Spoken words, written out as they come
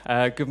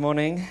Good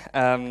morning.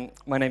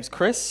 My name's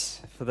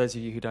Chris, for those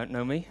of you who don't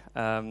know me.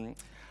 I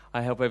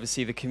help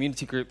oversee the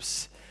community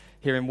groups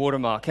here in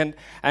Watermark.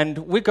 And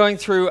we're going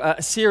through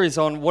a series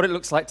on what it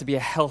looks like to be a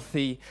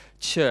healthy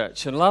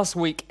church. And last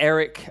week,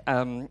 Eric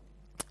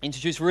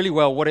introduced really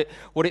well what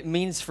it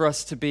means for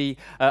us to be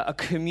a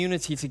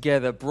community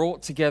together,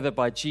 brought together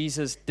by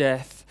Jesus'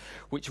 death,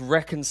 which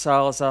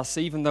reconciles us,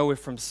 even though we're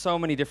from so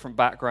many different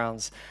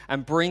backgrounds,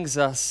 and brings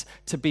us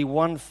to be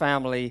one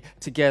family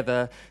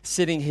together,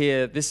 sitting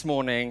here this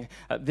morning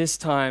at this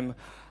time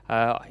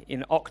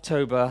in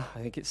October, I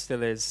think it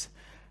still is,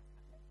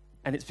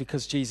 and it's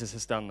because Jesus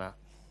has done that.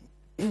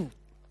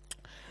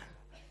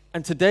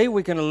 And today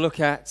we're going to look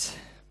at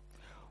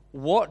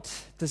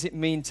what does it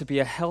mean to be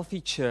a healthy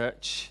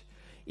church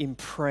in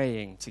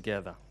praying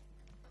together.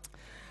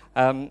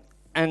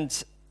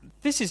 And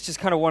this is just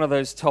kind of one of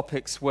those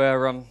topics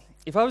where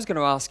if I was going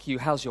to ask you,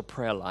 how's your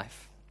prayer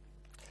life?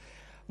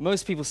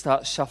 Most people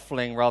start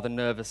shuffling rather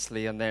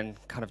nervously and then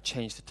kind of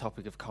change the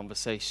topic of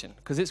conversation.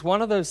 Because it's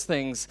one of those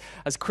things,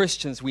 as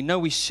Christians, we know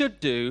we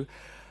should do,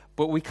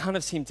 but we kind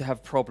of seem to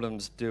have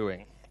problems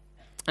doing.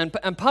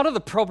 And part of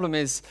the problem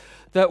is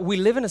that we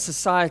live in a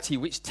society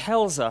which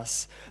tells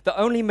us that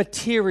only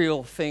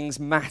material things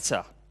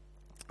matter.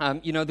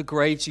 The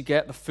grades you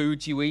get, the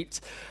food you eat,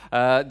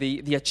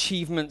 the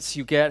achievements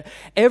you get.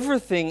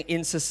 Everything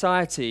in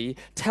society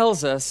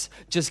tells us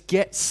just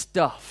get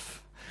stuff.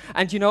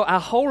 And, our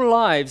whole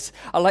lives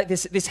are like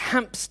this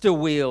hamster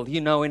wheel,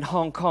 in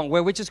Hong Kong,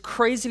 where we're just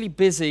crazily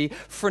busy,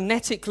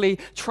 frenetically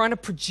trying to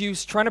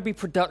produce, trying to be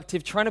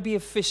productive, trying to be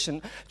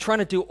efficient, trying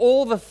to do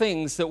all the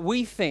things that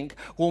we think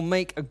will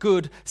make a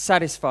good,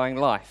 satisfying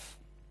life.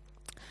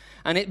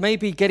 And it may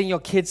be getting your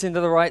kids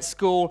into the right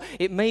school.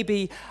 It may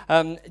be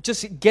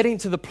just getting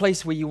to the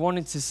place where you want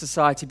into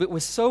society. But we're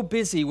so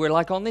busy, we're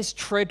like on this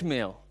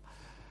treadmill.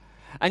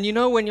 And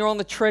when you're on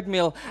the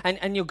treadmill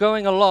and you're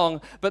going along,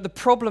 but the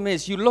problem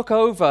is you look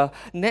over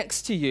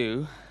next to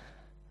you,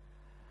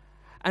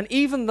 and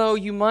even though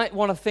you might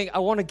want to think, I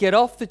want to get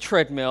off the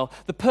treadmill,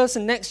 the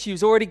person next to you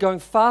is already going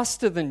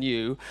faster than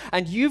you,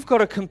 and you've got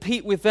to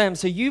compete with them,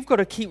 so you've got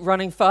to keep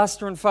running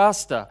faster and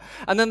faster.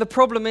 And then the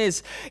problem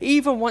is,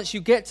 even once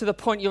you get to the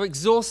point you're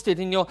exhausted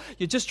and you're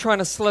just trying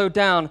to slow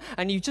down,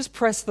 and you just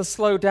press the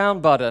slow down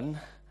button,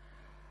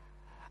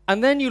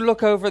 and then you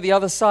look over the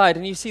other side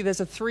and you see there's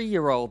a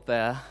 3-year-old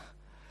there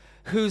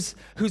who's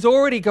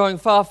already going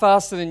far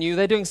faster than you.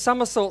 They're doing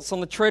somersaults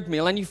on the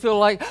treadmill, and you feel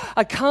like,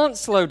 I can't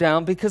slow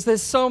down because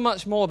there's so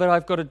much more that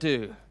I've got to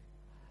do.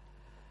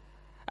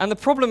 And the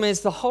problem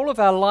is the whole of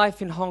our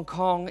life in Hong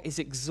Kong is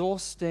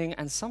exhausting,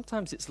 and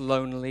sometimes it's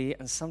lonely,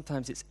 and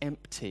sometimes it's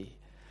empty,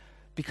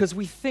 because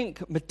we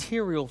think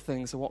material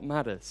things are what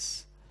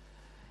matters.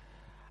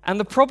 And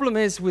the problem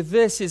is with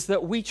this is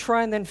that we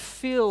try and then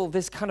fill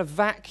this kind of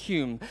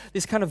vacuum,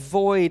 this kind of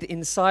void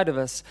inside of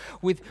us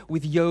with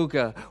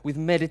yoga, with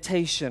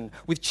meditation,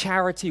 with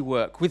charity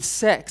work, with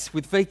sex,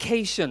 with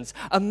vacations,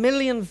 a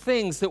million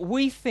things that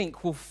we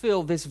think will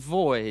fill this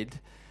void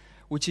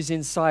which is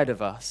inside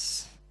of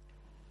us.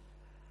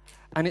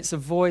 And it's a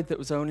void that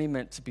was only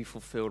meant to be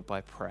fulfilled by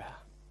prayer.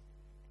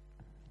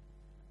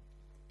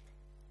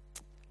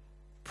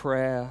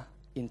 Prayer,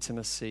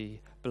 intimacy,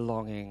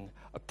 belonging,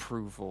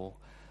 approval.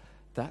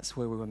 That's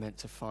where we were meant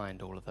to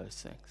find all of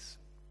those things.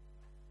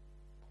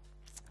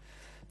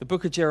 The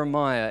book of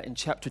Jeremiah in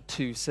chapter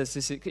 2 says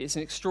this. It's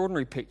an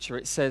extraordinary picture.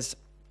 It says,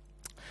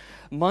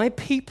 my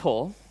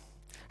people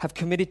have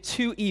committed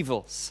 2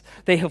 evils.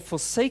 They have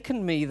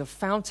forsaken me, the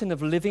fountain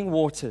of living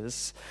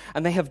waters,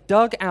 and they have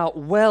dug out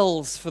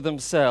wells for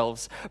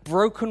themselves,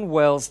 broken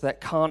wells that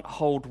can't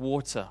hold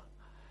water.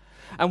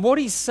 And what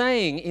he's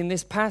saying in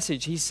this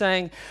passage, he's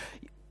saying,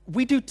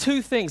 we do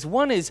 2 things.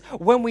 One is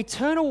when we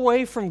turn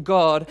away from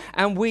God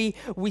and we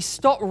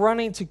stop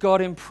running to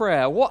God in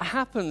prayer, what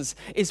happens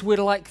is we're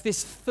like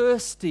this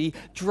thirsty,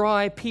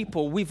 dry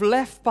people. We've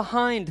left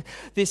behind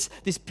this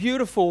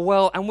beautiful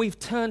well, and we've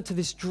turned to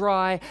this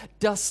dry,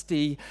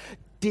 dusty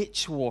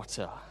ditch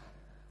water.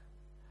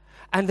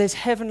 And there's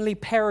heavenly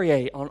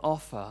Perrier on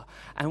offer,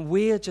 and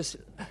we're just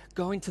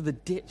going to the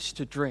ditch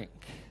to drink.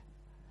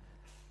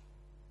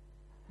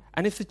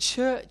 And if the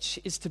church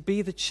is to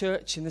be the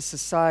church in this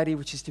society,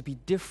 which is to be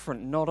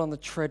different, not on the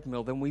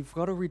treadmill, then we've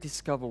got to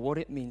rediscover what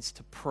it means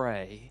to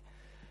pray,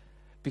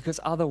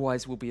 because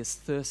otherwise we'll be as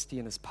thirsty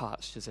and as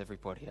parched as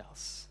everybody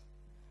else.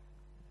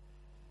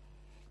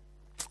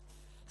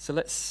 So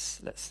let's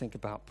think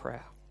about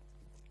prayer.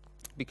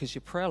 Because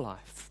your prayer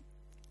life,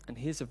 and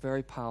here's a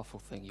very powerful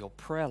thing, your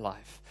prayer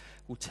life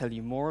will tell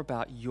you more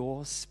about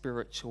your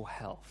spiritual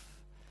health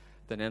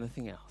than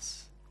anything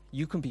else.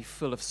 You can be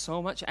full of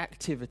so much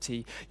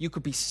activity. You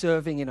could be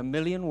serving in a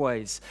million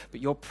ways, but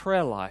your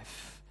prayer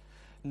life,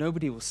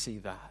 nobody will see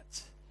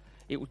that.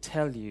 It will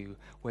tell you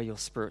where your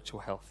spiritual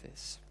health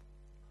is.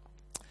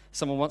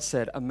 Someone once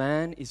said, a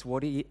man is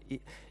what he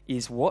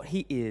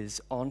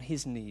is on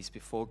his knees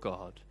before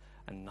God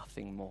and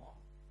nothing more.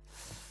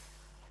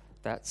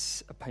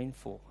 That's a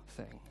painful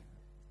thing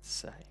to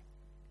say.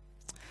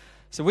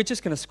 So we're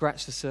just going to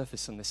scratch the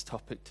surface on this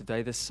topic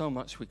today. There's so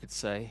much we could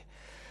say.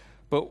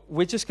 But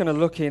we're just going to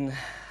look in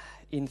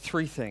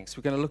three things.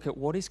 We're going to look at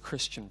what is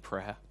Christian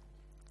prayer,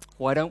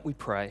 why don't we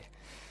pray,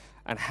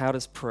 and how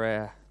does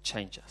prayer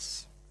change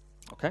us?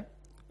 Okay?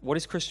 What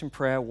is Christian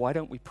prayer, why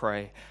don't we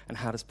pray, and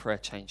how does prayer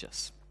change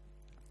us?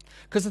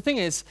 Because the thing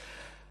is,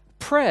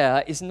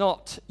 prayer is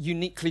not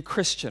uniquely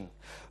Christian.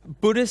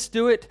 Buddhists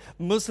do it,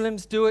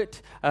 Muslims do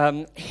it,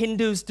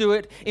 Hindus do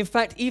it. In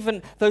fact,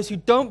 even those who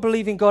don't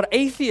believe in God,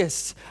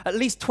 atheists, at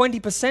least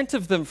 20%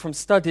 of them from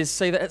studies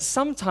say that at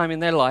some time in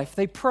their life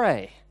they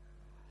pray.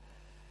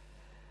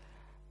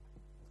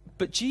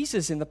 But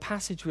Jesus, in the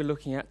passage we're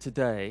looking at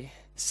today,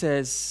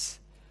 says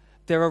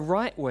there are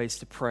right ways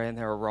to pray and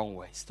there are wrong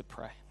ways to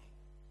pray.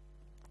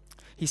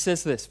 He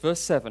says this, verse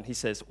 7, he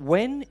says,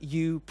 when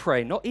you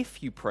pray, not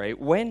if you pray,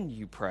 when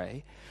you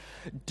pray,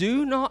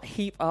 do not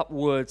heap up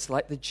words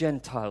like the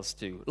Gentiles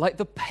do, like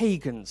the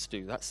pagans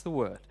do, that's the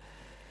word.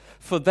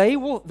 For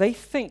they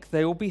think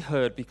they will be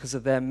heard because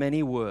of their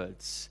many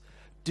words.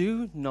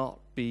 Do not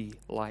be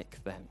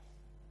like them.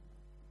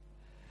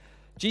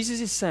 Jesus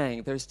is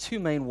saying there's two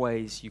main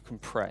ways you can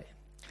pray.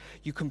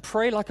 You can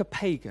pray like a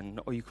pagan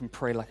or you can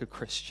pray like a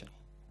Christian.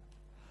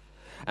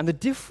 And the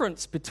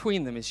difference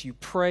between them is you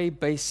pray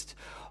is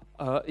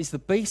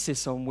the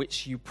basis on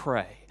which you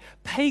pray.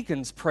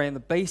 Pagans pray on the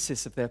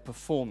basis of their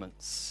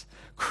performance.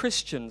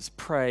 Christians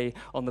pray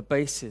on the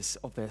basis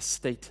of their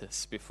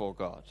status before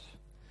God.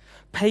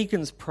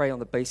 Pagans pray on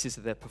the basis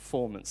of their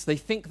performance. They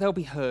think they'll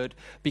be heard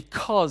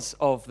because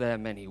of their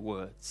many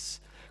words.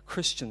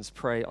 Christians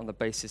pray on the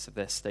basis of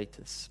their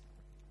status.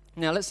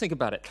 Now, let's think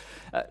about it.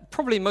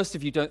 Probably most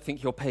of you don't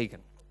think you're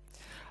pagan.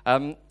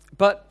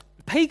 But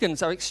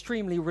pagans are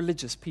extremely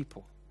religious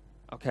people.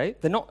 Okay?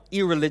 They're not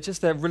irreligious,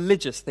 they're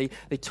religious. They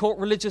talk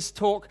religious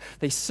talk,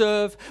 they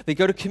serve, they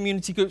go to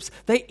community groups,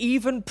 they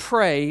even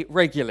pray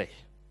regularly.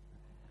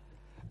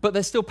 But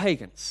they're still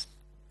pagans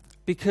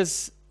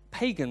because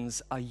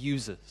pagans are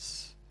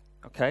users.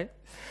 Okay?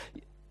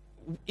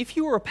 If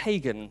you were a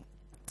pagan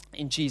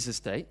in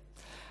Jesus' day,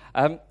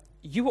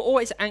 you were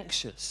always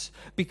anxious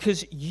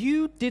because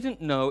you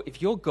didn't know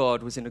if your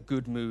God was in a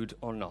good mood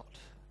or not.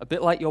 A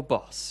bit like your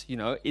boss,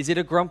 is it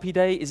a grumpy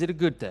day? Is it a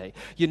good day?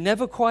 You're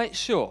never quite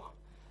sure.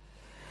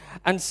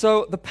 And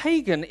so the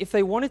pagan, if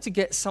they wanted to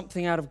get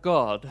something out of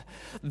God,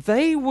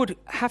 they would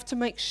have to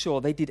make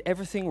sure they did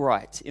everything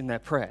right in their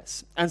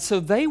prayers. And so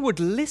they would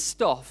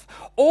list off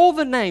all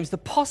the names, the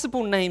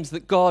possible names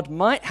that God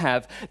might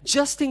have,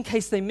 just in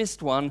case they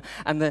missed one,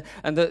 and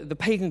the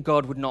pagan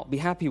God would not be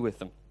happy with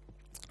them.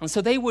 And so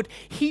they would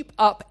heap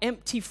up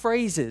empty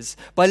phrases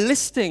by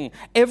listing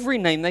every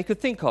name they could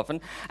think of.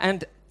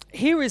 And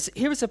here is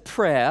a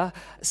prayer,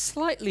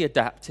 slightly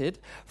adapted,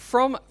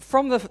 from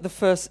the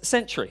first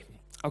century.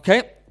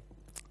 Okay?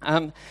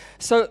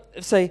 So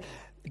say,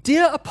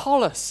 dear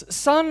Apollos,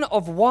 son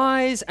of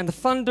wise and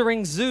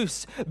thundering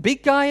Zeus,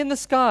 big guy in the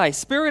sky,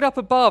 spirit up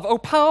above, oh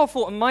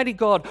powerful and mighty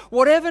God,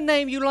 whatever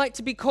name you like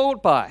to be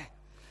called by,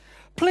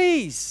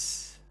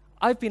 please,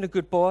 I've been a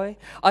good boy.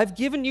 I've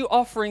given you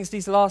offerings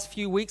these last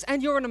few weeks,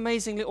 and you're an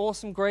amazingly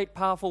awesome, great,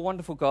 powerful,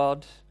 wonderful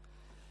God.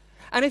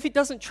 And if it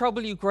doesn't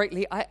trouble you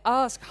greatly, I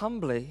ask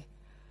humbly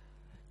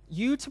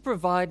you to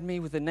provide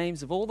me with the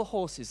names of all the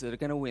horses that are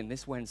going to win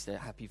this Wednesday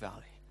at Happy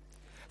Valley.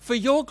 For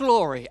your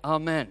glory,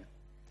 amen.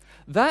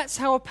 That's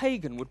how a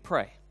pagan would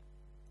pray.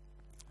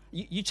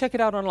 You check it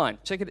out online.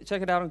 Check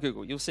it out on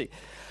Google. You'll see.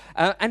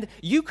 And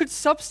you could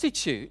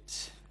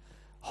substitute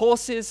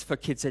horses for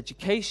kids'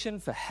 education,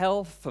 for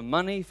health, for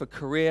money, for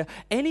career,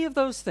 any of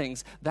those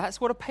things.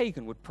 That's what a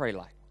pagan would pray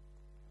like.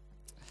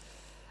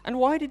 And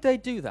why did they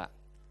do that?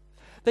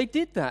 They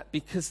did that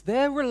because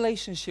their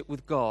relationship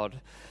with God,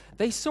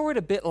 they saw it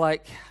a bit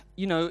like,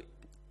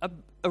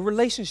 a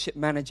relationship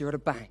manager at a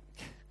bank.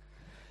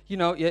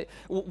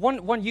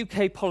 One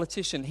UK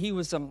politician, he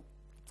was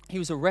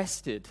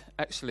arrested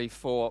actually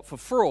for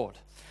fraud,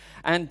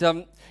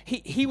 and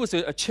he was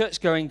a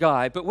church-going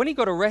guy. But when he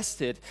got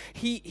arrested,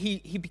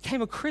 he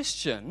became a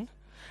Christian,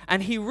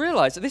 and he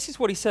realized that this is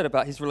what he said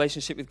about his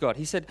relationship with God.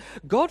 He said,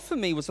 "God for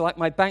me was like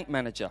my bank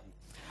manager.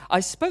 I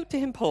spoke to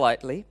him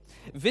politely,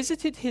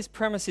 visited his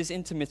premises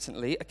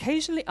intermittently,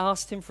 occasionally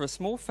asked him for a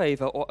small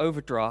favor or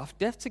overdraft,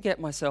 deaf to get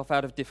myself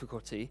out of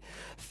difficulty,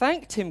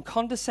 thanked him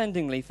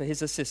condescendingly for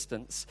his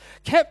assistance,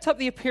 kept up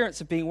the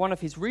appearance of being one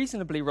of his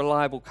reasonably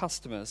reliable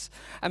customers,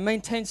 and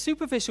maintained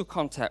superficial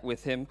contact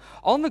with him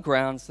on the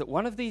grounds that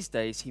one of these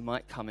days he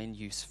might come in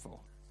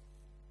useful."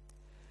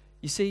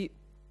 You see,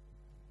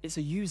 it's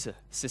a user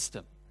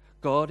system.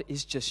 God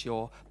is just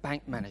your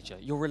bank manager,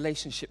 your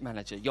relationship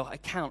manager, your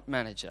account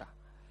manager.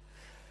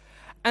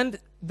 And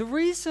the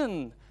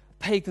reason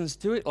pagans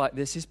do it like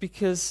this is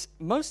because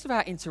most of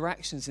our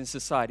interactions in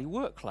society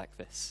work like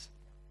this.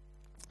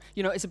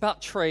 It's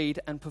about trade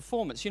and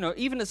performance.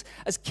 Even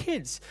as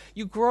kids,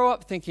 you grow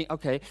up thinking,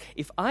 okay,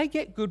 if I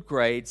get good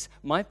grades,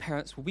 my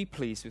parents will be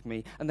pleased with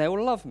me and they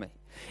will love me.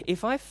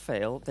 If I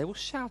fail, they will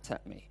shout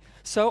at me.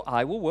 So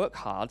I will work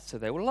hard so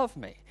they will love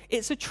me.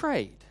 It's a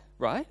trade,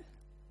 right?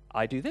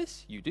 I do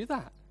this, you do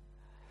that.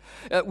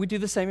 We do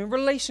the same in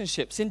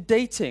relationships, in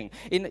dating.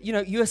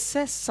 You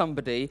assess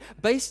somebody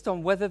based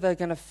on whether they're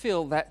going to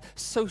fill that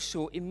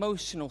social,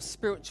 emotional,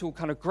 spiritual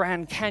kind of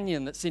Grand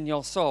Canyon that's in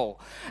your soul.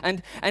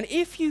 And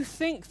if you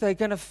think they're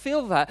going to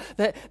fill that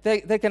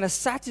they're going to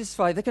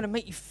satisfy, they're going to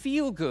make you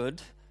feel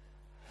good,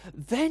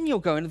 then you'll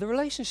go into the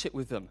relationship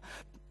with them.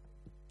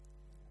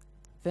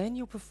 Then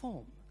you'll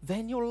perform.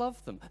 Then you'll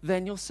love them.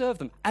 Then you'll serve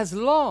them, as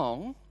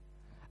long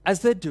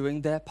as they're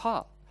doing their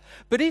part.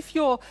 But if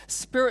your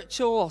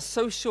spiritual or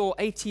social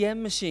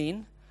ATM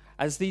machine,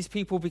 as these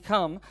people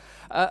become,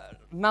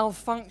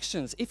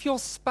 malfunctions, if your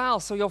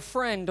spouse or your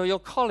friend or your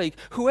colleague,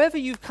 whoever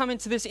you've come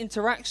into this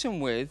interaction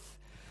with,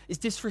 is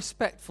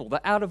disrespectful, they're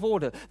out of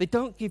order, they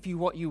don't give you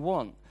what you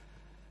want,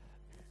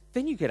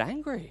 then you get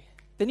angry.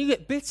 Then you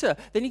get bitter.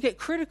 Then you get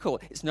critical.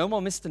 It's no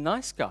more Mr.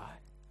 Nice Guy.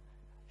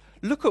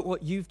 Look at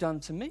what you've done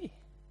to me.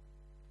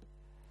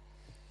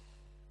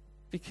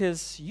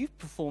 Because you've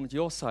performed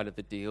your side of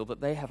the deal,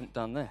 but they haven't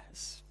done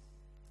theirs.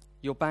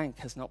 Your bank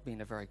has not been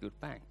a very good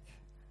bank.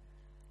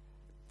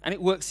 And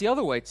it works the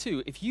other way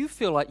too. If you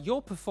feel like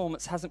your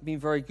performance hasn't been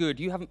very good,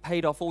 you haven't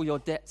paid off all your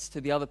debts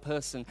to the other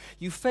person,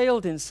 you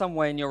failed in some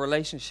way in your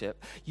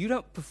relationship, you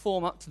don't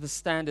perform up to the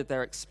standard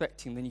they're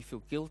expecting, then you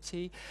feel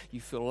guilty, you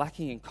feel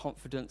lacking in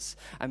confidence,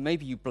 and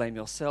maybe you blame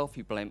yourself,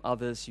 you blame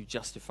others, you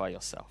justify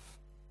yourself.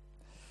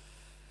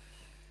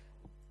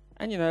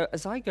 And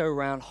as I go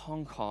around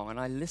Hong Kong and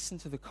I listen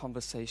to the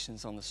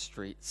conversations on the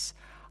streets,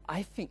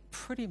 I think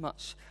pretty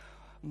much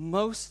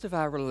most of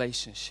our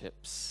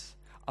relationships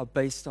are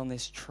based on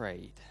this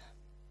trade.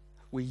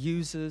 We're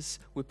users,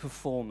 we're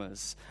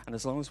performers, and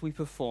as long as we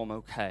perform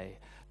okay,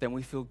 then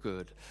we feel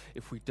good.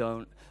 If we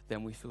don't,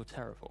 then we feel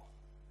terrible.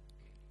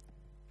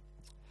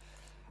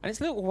 And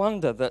it's little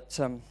wonder that,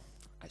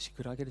 actually,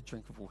 could I get a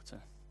drink of water?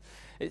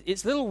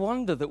 It's little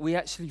wonder that we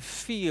actually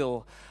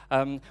feel,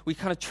 we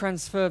kind of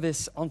transfer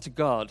this onto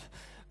God,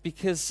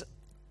 because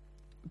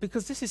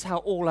this is how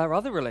all our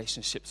other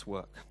relationships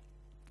work.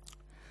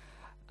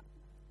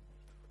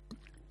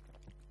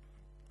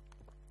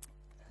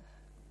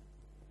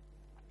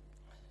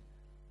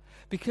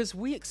 Because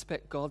we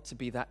expect God to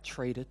be that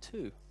trader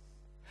too.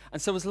 And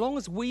so as long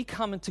as we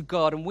come into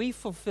God and we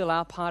fulfill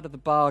our part of the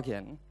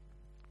bargain,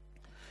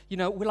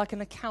 we're like an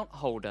account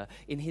holder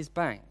in his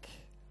bank.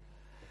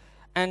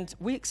 And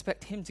we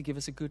expect him to give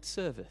us a good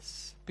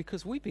service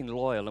because we've been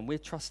loyal and we're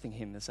trusting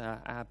him as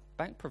our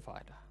bank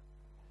provider.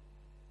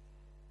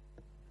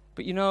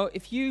 But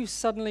if you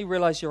suddenly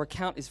realize your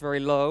account is very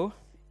low,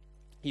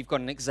 you've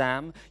got an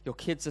exam, your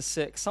kids are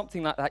sick,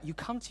 something like that, you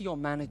come to your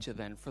manager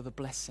then for the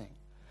blessing,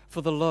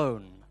 for the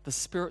loan, the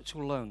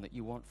spiritual loan that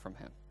you want from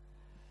him.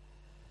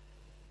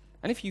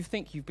 And if you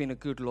think you've been a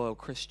good, loyal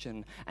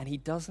Christian and he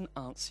doesn't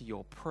answer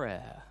your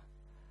prayer,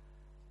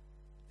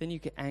 then you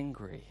get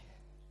angry.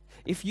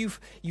 If you've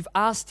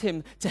asked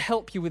him to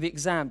help you with the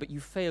exam, but you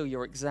fail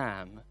your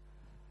exam,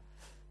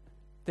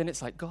 then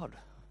it's like, God,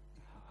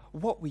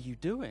 what were you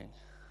doing?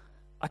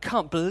 I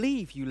can't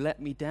believe you let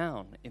me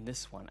down in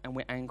this one. And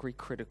we're angry,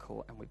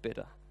 critical, and we're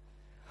bitter.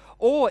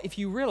 Or if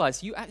you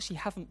realize you actually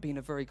haven't been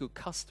a very good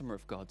customer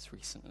of God's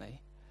recently,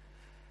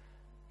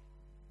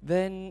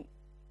 then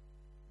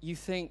you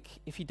think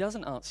if he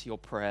doesn't answer your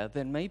prayer,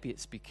 then maybe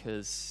it's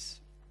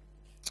because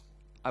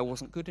I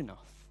wasn't good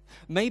enough.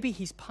 Maybe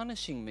he's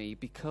punishing me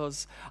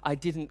because I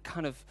didn't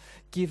kind of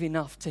give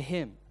enough to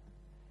him.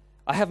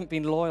 I haven't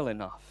been loyal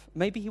enough.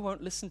 Maybe he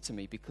won't listen to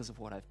me because of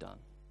what I've done.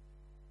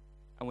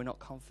 And we're not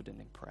confident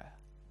in prayer.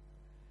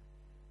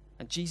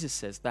 And Jesus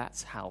says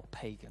that's how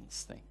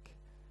pagans think.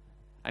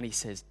 And he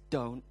says,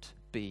 don't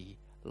be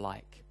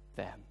like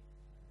them.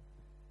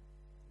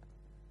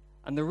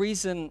 And the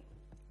reason,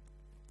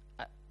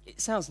 it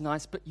sounds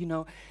nice, but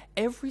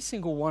every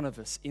single one of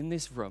us in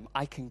this room,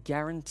 I can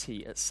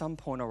guarantee at some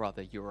point or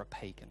other you're a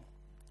pagan.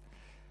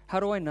 How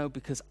do I know?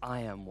 Because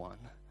I am one.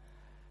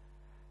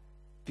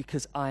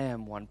 Because I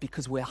am one.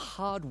 Because we're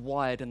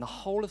hardwired and the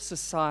whole of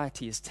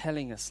society is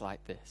telling us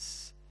like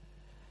this.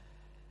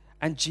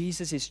 And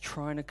Jesus is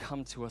trying to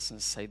come to us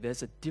and say,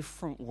 there's a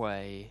different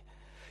way.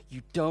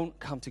 You don't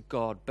come to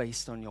God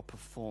based on your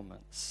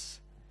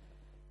performance.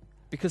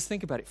 Because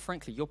think about it,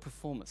 frankly, your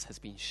performance has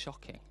been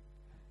shocking.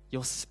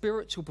 Your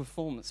spiritual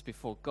performance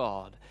before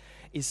God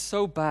is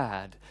so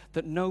bad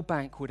that no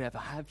bank would ever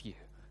have you.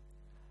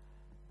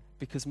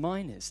 Because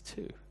mine is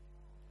too.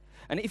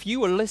 And if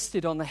you were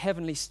listed on the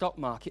heavenly stock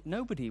market,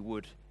 nobody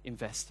would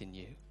invest in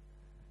you.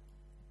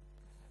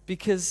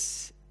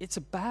 Because it's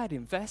a bad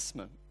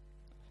investment.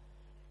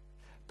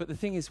 But the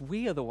thing is,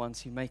 we are the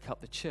ones who make up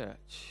the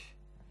church.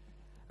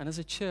 And as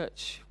a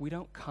church, we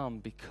don't come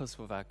because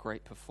of our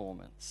great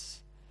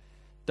performance.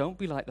 Don't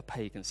be like the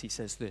pagans. He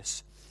says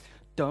this,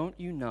 don't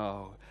you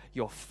know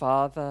your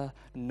Father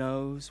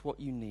knows what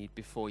you need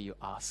before you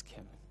ask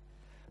him?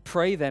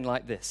 Pray then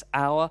like this: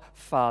 Our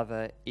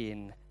Father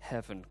in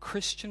heaven.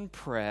 Christian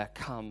prayer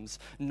comes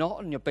not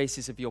on your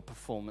basis of your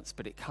performance,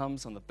 but it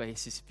comes on the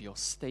basis of your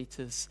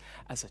status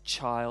as a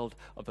child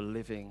of a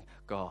living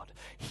God.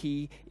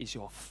 He is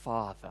your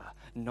Father,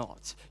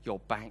 not your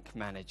bank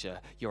manager,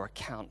 your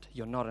account.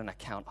 You're not an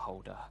account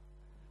holder.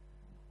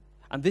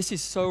 And this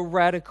is so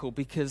radical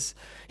because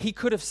he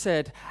could have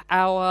said,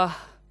 our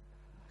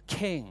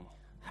King,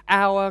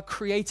 our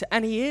Creator,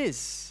 and he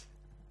is.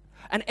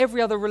 And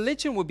every other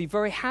religion would be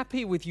very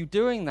happy with you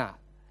doing that.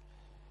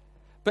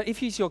 But if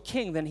he's your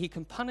king, then he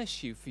can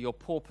punish you for your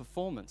poor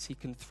performance. He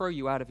can throw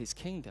you out of his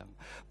kingdom.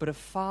 But a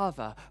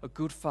father, a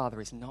good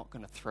father, is not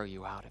going to throw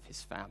you out of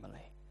his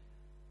family.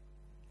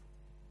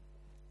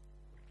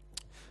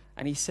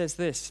 And he says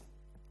this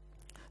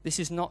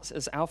is not,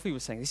 as Alfie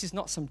was saying, this is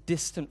not some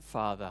distant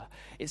father.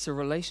 It's a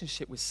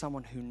relationship with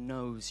someone who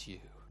knows you.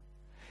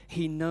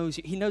 He knows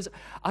you. He knows,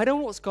 I don't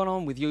know what's gone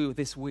on with you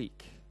this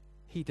week.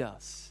 He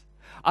does.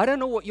 I don't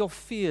know what your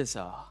fears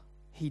are.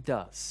 He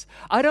does.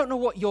 I don't know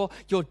what your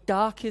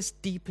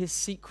darkest, deepest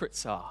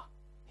secrets are.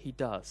 He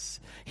does.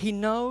 He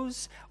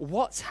knows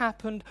what's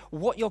happened,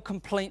 what your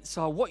complaints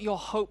are, what your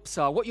hopes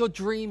are, what your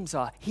dreams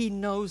are. He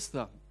knows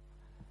them.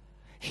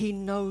 He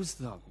knows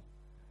them.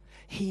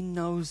 He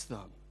knows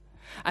them.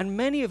 And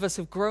many of us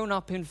have grown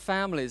up in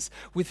families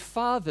with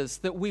fathers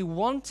that we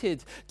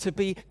wanted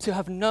to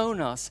have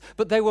known us,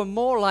 but they were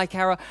more like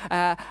our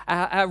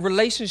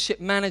relationship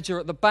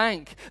manager at the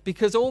bank,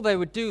 because all they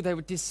would do, they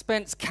would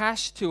dispense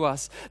cash to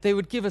us, they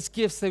would give us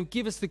gifts, they would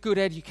give us the good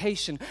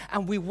education,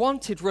 and we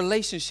wanted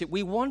relationship.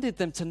 We wanted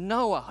them to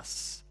know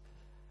us,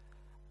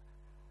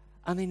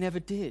 and they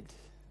never did.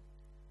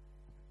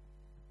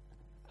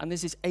 And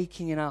there's this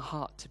aching in our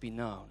heart to be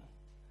known.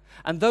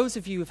 And those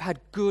of you who've had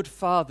good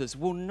fathers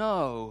will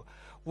know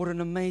what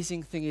an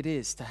amazing thing it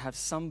is to have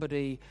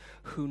somebody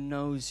who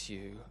knows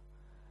you,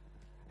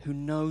 who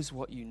knows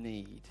what you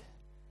need,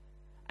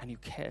 and who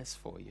cares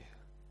for you.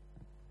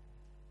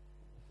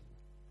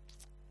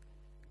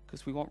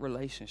 Because we want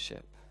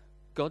relationship.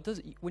 God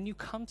doesn't, when you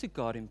come to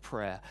God in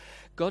prayer,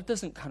 God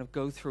doesn't kind of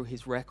go through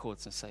his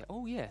records and say,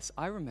 oh yes,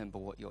 I remember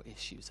what your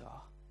issues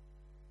are.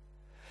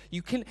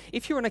 You can,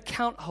 if you're an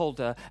account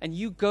holder and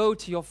you go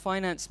to your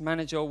finance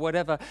manager or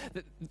whatever,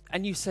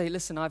 and you say,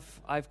 listen,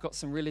 I've got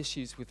some real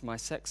issues with my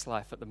sex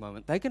life at the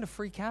moment, they're going to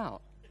freak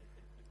out.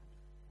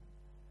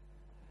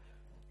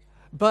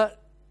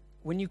 But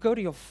when you go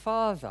to your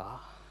Father,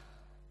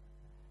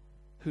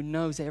 who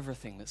knows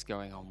everything that's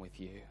going on with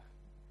you,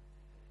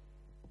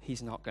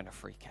 he's not going to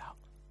freak out.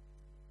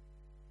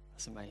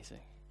 That's amazing.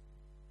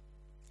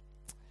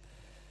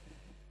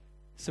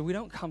 So we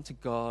don't come to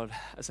God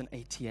as an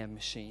ATM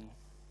machine.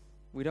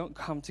 We don't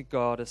come to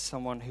God as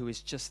someone who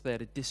is just there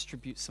to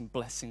distribute some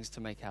blessings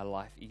to make our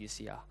life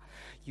easier.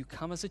 You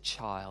come as a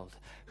child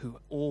who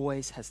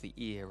always has the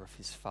ear of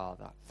his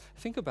Father.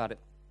 Think about it.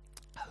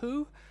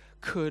 Who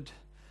could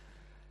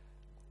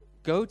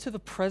go to the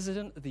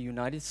President of the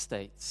United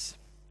States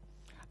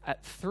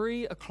at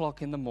 3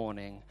 o'clock in the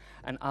morning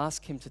and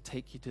ask him to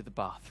take you to the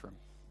bathroom?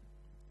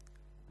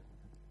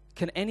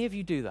 Can any of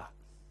you do that?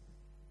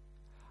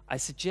 I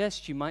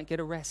suggest you might get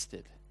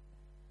arrested.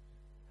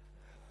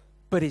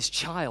 But his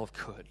child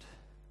could.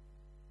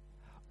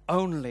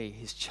 Only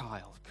his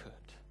child could.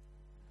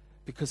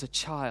 Because a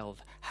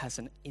child has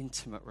an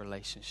intimate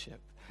relationship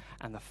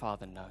and the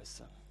Father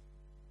knows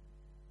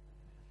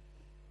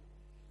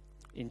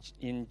them.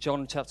 In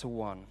John chapter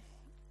 1,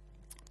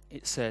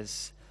 it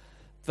says,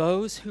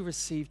 those who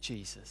received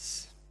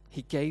Jesus,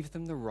 he gave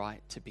them the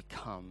right to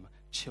become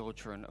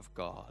children of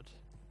God.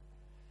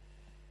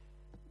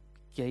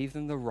 Gave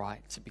them the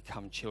right to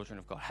become children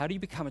of God. How do you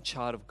become a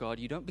child of God?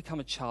 You don't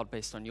become a child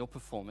based on your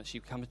performance.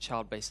 You become a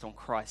child based on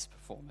Christ's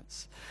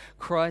performance.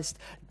 Christ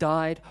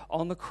died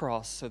on the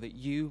cross so that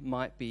you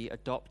might be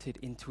adopted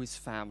into his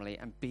family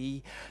and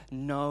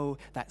know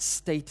that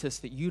status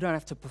that you don't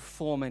have to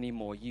perform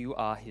anymore. You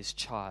are his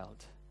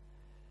child.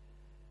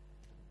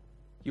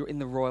 You're in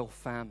the royal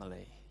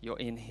family. You're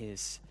in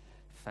his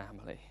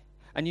family.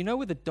 And you know,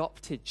 with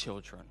adopted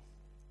children,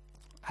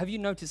 have you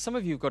noticed, some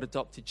of you have got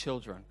adopted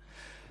children,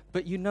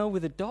 but you know,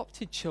 with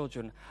adopted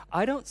children,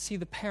 I don't see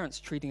the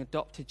parents treating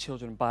adopted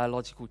children,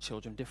 biological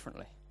children,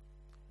 differently.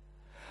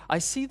 I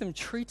see them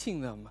treating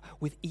them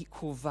with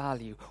equal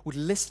value, with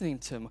listening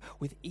to them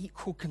with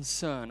equal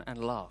concern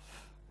and love.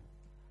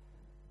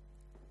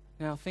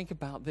 Now think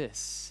about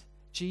this.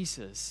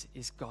 Jesus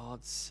is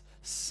God's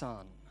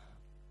Son,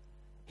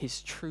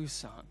 his true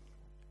Son.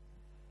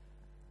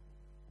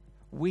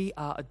 We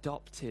are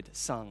adopted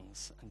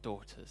sons and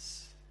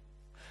daughters.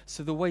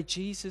 So the way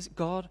Jesus,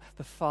 God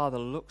the Father,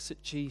 looks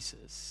at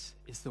Jesus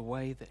is the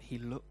way that he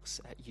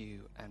looks at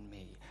you and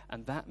me.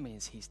 And that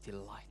means he's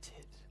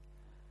delighted.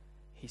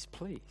 He's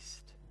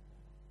pleased.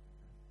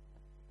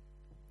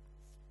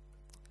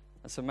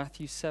 And so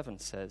Matthew 7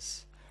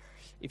 says,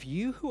 if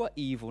you who are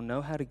evil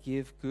know how to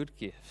give good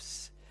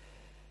gifts,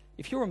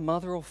 if you're a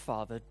mother or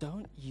father,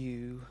 don't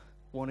you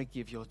want to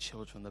give your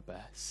children the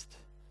best?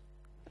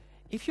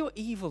 if you're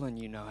evil and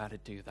you know how to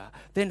do that,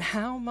 then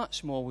how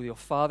much more will your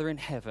Father in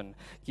heaven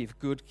give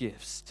good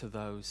gifts to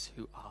those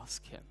who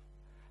ask him?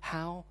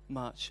 How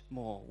much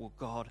more will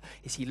God,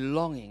 is he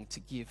longing to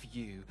give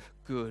you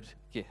good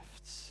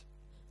gifts?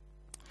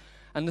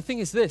 And the thing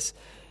is this,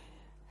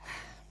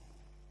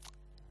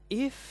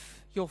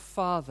 if your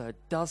Father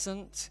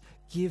doesn't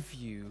give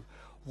you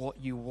what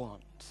you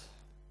want,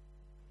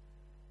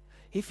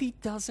 if he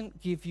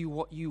doesn't give you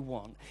what you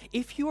want,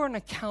 if you're an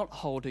account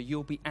holder,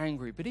 you'll be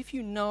angry. But if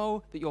you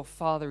know that your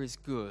Father is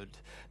good,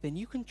 then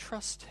you can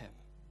trust him.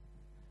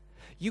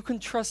 You can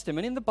trust him.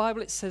 And in the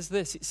Bible it says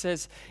this. It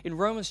says in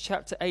Romans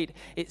chapter 8,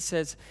 it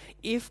says,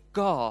 if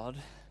God,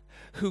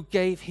 who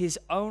gave his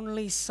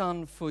only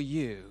Son for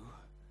you,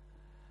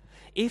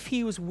 if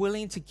he was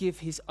willing to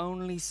give his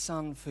only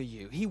Son for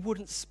you, he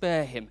wouldn't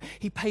spare him.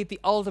 He paid the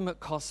ultimate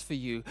cost for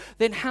you.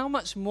 Then how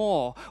much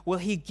more will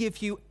he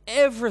give you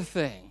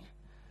everything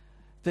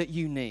that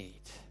you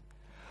need?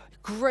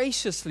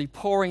 Graciously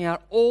pouring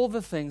out all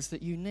the things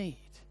that you need.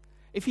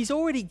 If he's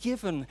already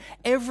given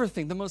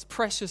everything, the most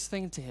precious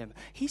thing to him,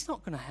 he's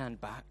not going to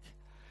hand back.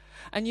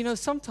 And you know,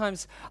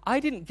 sometimes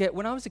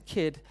when I was a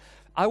kid,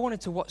 I wanted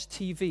to watch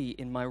TV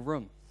in my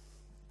room.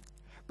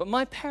 But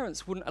my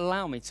parents wouldn't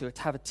allow me to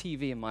have a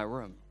TV in my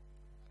room.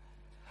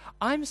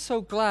 I'm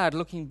so glad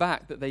looking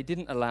back that they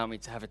didn't allow me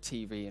to have a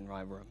TV in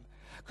my room.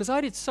 Because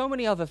I did so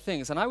many other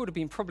things and I would have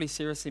been probably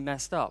seriously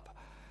messed up.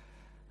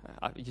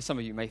 Some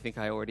of you may think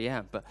I already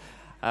am, but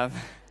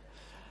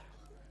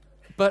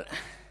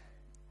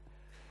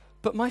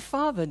my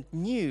Father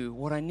knew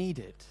what I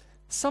needed.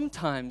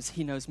 Sometimes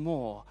he knows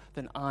more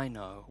than I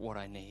know what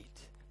I need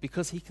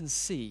because he can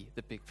see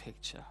the big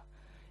picture.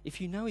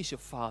 If you know he's your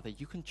Father,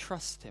 you can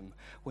trust him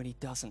when he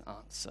doesn't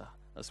answer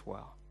as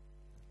well.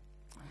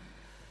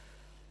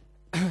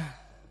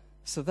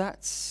 So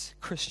that's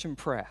Christian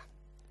prayer.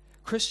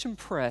 Christian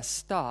prayer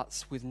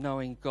starts with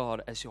knowing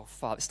God as your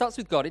Father. It starts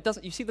with God. It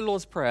doesn't. You see the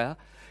Lord's Prayer.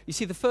 You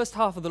see the first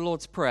half of the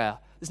Lord's Prayer.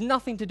 There's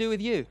nothing to do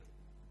with you.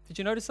 Did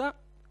you notice that?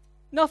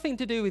 Nothing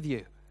to do with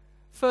you.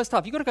 First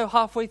half. You've got to go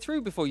halfway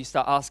through before you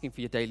start asking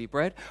for your daily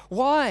bread.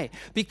 Why?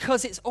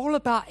 Because it's all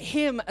about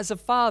him as a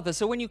Father.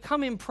 So when you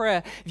come in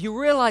prayer, if you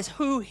realize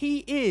who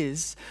he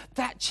is,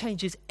 that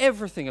changes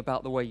everything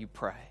about the way you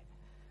pray.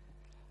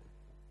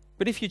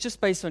 But if you're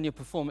just based on your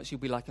performance, you'll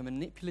be like a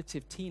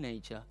manipulative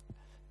teenager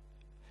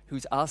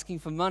who's asking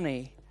for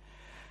money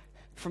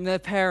from their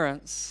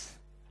parents,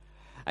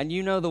 and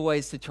you know the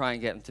ways to try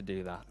and get them to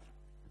do that.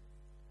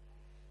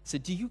 So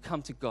do you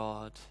come to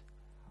God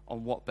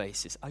on what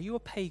basis? Are you a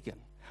pagan?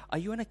 Are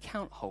you an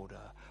account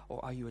holder?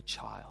 Or are you a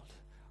child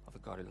of a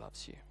God who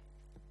loves you?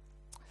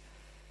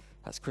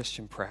 That's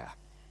Christian prayer.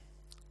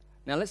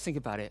 Now let's think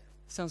about it.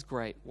 Sounds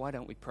great. Why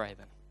don't we pray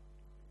then?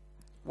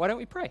 Why don't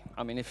we pray?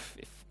 I mean, if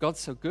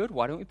God's so good,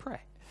 why don't we pray?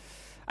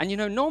 And you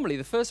know, normally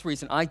the first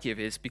reason I give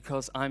is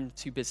because I'm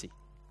too busy.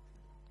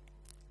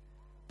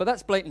 But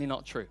that's blatantly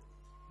not true.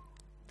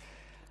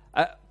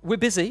 We're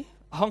busy.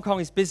 Hong Kong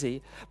is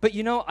busy. But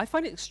you know, I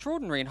find it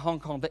extraordinary in Hong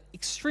Kong that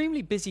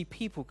extremely busy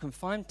people can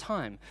find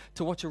time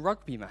to watch a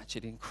rugby match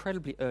at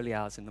incredibly early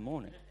hours in the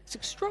morning. It's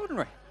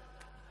extraordinary.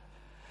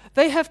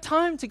 They have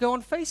time to go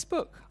on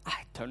Facebook.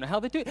 I don't know how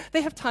they do it.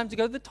 They have time to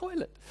go to the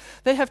toilet.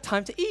 They have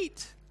time to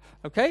eat.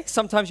 Okay?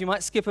 Sometimes you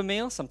might skip a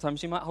meal.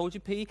 Sometimes you might hold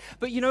your pee.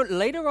 But you know,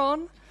 later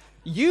on,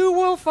 you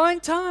will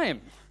find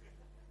time.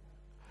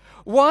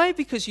 Why?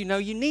 Because you know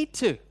you need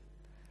to.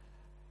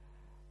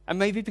 And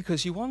maybe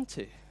because you want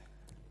to.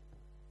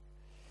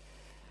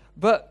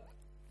 But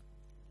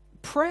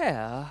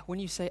prayer, when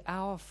you say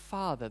our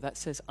Father, that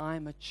says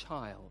I'm a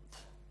child.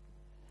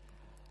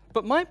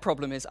 But my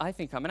problem is I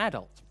think I'm an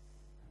adult.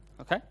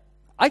 Okay?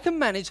 I can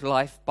manage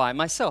life by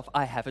myself.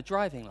 I have a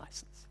driving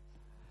license.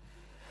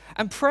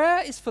 And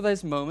prayer is for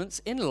those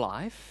moments in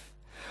life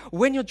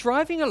when you're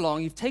driving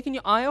along, you've taken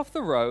your eye off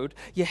the road,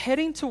 you're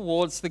heading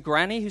towards the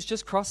granny who's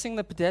just crossing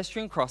the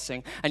pedestrian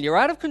crossing, and you're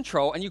out of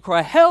control, and you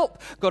cry,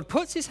 help! God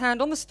puts his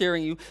hand on the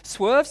steering, you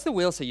swerves the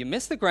wheel so you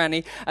miss the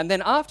granny, and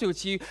then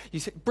afterwards you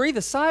breathe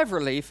a sigh of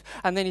relief,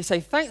 and then you say,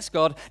 thanks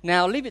God,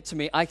 now leave it to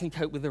me, I can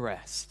cope with the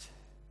rest.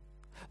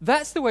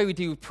 That's the way we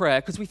do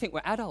prayer, because we think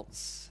we're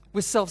adults.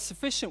 We're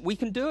self-sufficient. We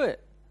can do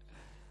it.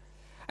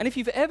 And if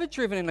you've ever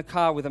driven in a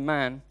car with a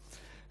man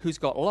who's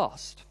got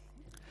lost,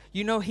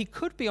 you know he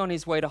could be on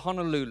his way to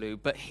Honolulu,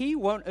 but he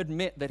won't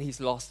admit that he's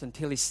lost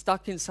until he's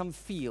stuck in some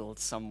field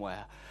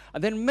somewhere.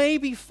 And then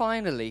maybe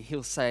finally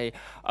he'll say,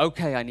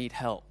 okay, I need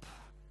help.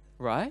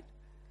 Right?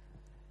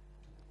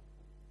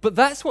 But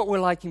that's what we're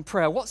like in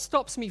prayer. What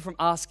stops me from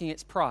asking?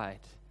 It's pride.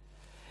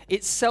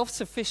 It's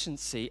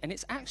self-sufficiency, and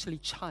it's actually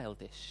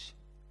childish.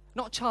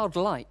 Not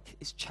childlike,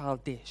 it's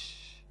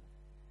childish.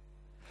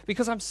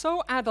 Because I'm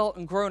so adult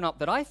and grown up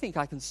that I think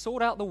I can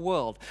sort out the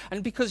world.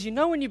 And because you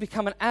know when you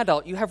become an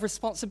adult, you have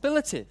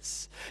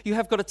responsibilities. You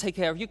have got to take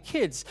care of your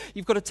kids.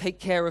 You've got to take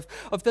care of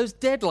those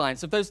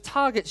deadlines, of those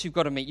targets you've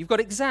got to meet. You've got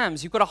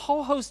exams. You've got a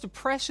whole host of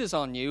pressures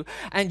on you.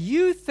 And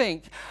you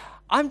think,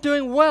 I'm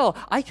doing well.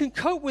 I can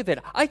cope with it.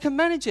 I can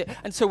manage it.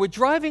 And so we're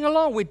driving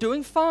along. We're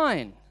doing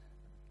fine.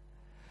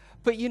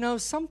 But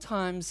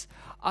sometimes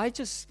I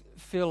just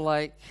feel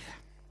like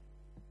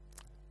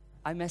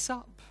I mess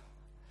up.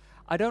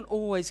 I don't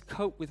always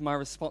cope with my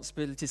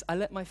responsibilities. I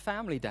let my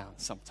family down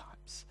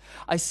sometimes.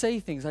 I say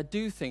things, I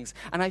do things,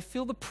 and I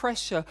feel the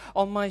pressure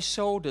on my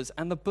shoulders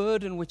and the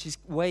burden which is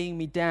weighing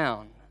me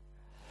down.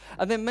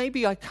 And then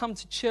maybe I come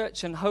to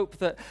church and hope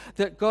that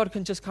God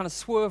can just kind of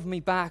swerve me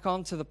back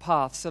onto the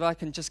path so that I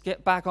can just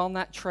get back on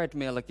that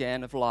treadmill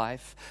again of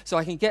life, so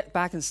I can get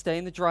back and stay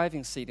in the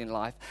driving seat in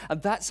life.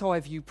 And that's how I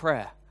view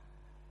prayer.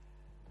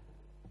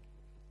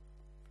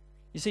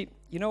 You see,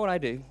 you know what I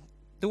do?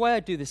 The way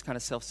I do this kind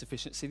of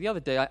self-sufficiency, the other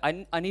day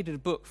I needed a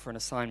book for an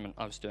assignment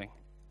I was doing.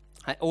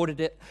 I ordered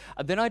it,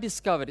 and then I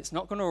discovered it's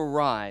not going to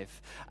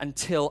arrive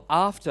until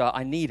after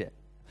I need it.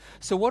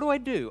 So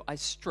what do? I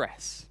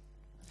stress.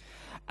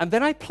 And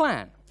then I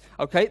plan,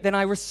 okay? Then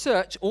I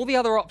research all the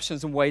other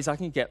options and ways I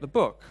can get the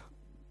book.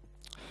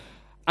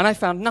 And I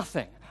found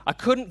nothing. I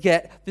couldn't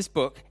get this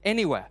book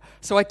anywhere.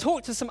 So I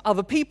talked to some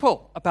other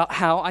people about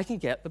how I can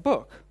get the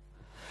book.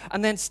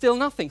 And then still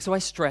nothing, so I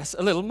stress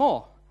a little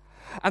more.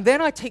 And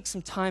then I take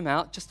some time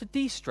out just to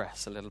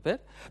de-stress a little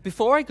bit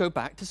before I go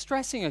back to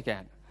stressing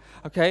again,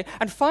 okay?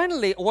 And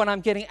finally, when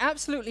I'm getting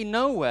absolutely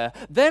nowhere,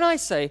 then I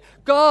say,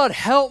 God,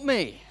 help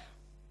me.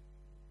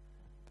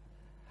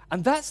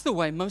 And that's the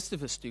way most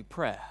of us do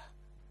prayer,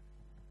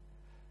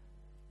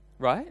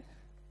 right?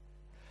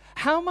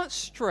 How much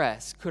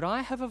stress could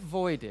I have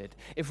avoided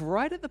if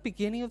right at the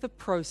beginning of the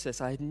process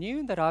I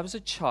knew that I was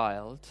a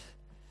child,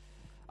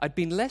 I'd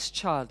been less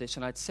childish,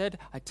 and I'd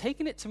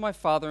taken it to my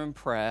Father in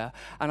prayer,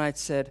 and I'd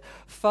said,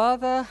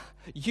 Father,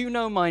 you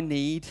know my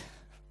need.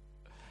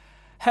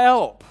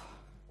 Help.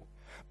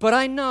 But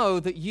I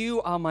know that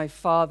you are my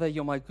Father,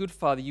 you're my good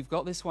Father, you've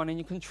got this one in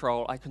your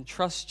control, I can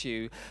trust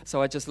you,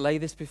 so I just lay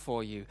this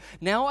before you.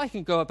 Now I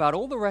can go about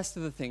all the rest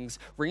of the things,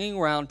 ringing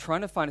around,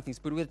 trying to find things,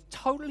 but with a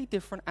totally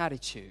different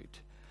attitude,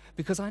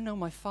 because I know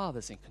my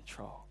Father's in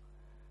control.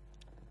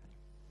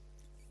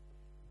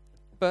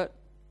 But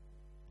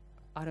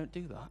I don't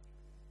do that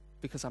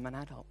because I'm an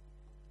adult.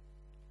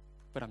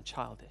 But I'm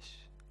childish,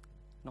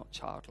 not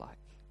childlike.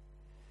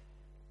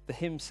 The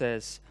hymn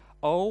says,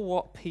 oh,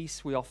 what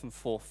peace we often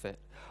forfeit.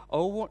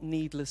 Oh, what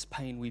needless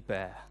pain we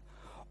bear.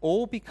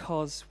 All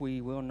because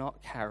we will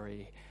not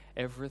carry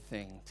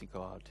everything to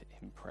God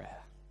in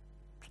prayer.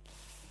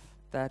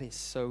 That is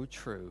so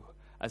true.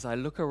 As I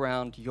look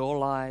around your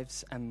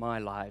lives and my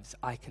lives,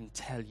 I can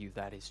tell you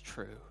that is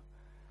true.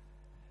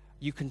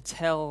 You can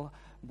tell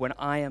when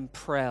I am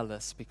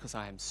prayerless because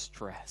I am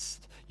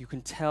stressed. You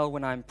can tell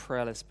when I'm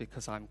prayerless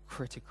because I'm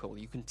critical.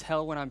 You can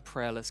tell when I'm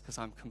prayerless because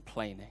I'm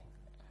complaining.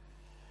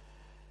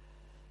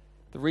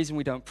 The reason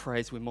we don't pray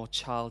is we're more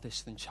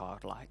childish than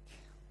childlike.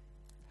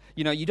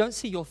 You don't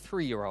see your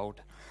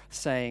 3-year-old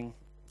saying,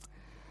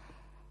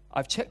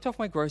 I've checked off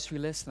my grocery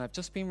list and I've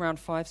just been around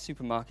 5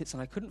 supermarkets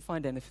and I couldn't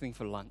find anything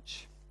for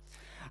lunch.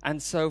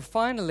 And so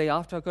finally,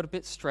 after I got a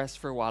bit stressed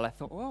for a while, I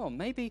thought, oh,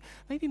 maybe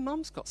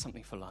Mum's got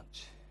something for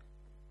lunch.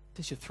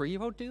 Does your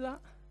 3-year-old do that?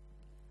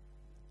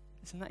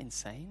 Isn't that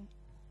insane?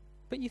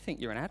 But you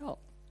think you're an adult.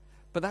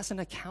 But that's an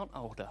account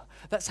holder.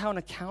 That's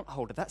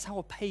how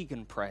a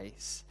pagan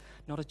prays,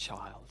 not a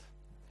child.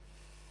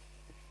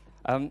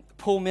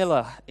 Paul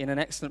Miller, in an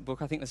excellent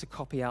book, I think there's a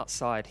copy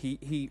outside,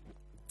 he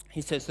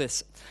says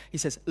this. He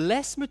says,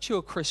 less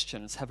mature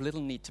Christians have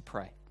little need to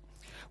pray.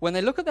 When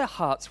they look at their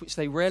hearts, which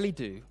they rarely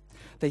do,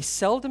 they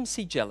seldom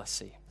see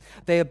jealousy.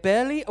 They are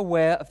barely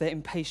aware of their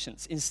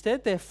impatience.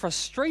 Instead, they're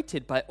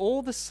frustrated by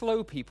all the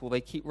slow people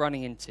they keep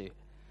running into.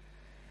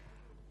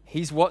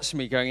 He's watched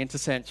me going into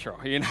Central,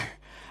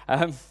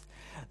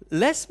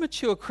 Less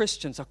mature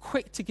Christians are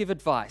quick to give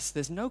advice.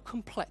 There's no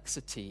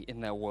complexity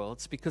in their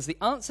worlds because the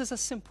answers are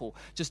simple.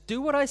 Just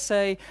do what I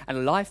say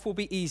and life will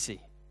be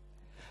easy.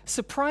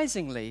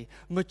 Surprisingly,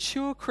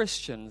 mature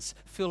Christians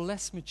feel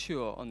less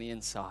mature on the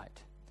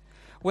inside.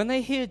 When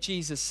they hear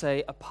Jesus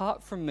say,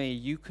 apart from me,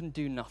 you can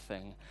do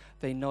nothing,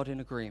 they nod in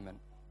agreement.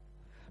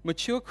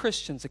 Mature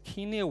Christians are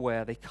keenly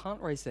aware they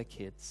can't raise their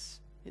kids.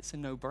 It's a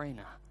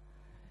no-brainer.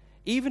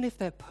 Even if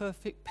they're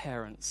perfect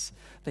parents,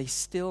 they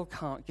still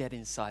can't get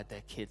inside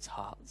their kids'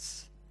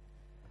 hearts.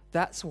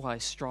 That's why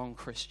strong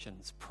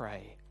Christians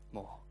pray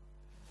more.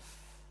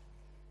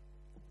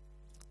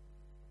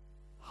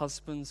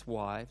 Husbands,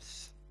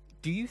 wives,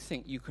 do you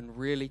think you can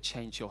really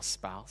change your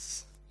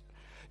spouse?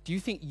 Do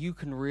you think you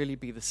can really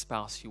be the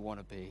spouse you want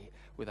to be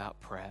without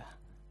prayer?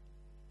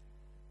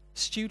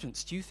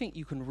 Students, do you think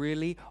you can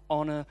really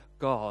honor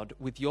God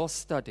with your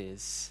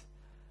studies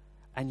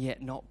and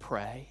yet not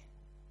pray?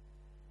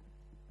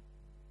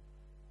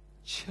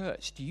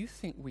 Church, do you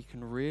think we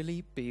can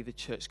really be the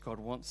church God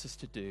wants us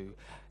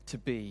to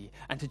be,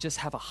 and to just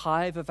have a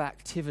hive of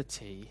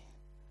activity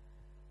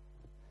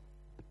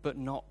but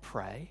not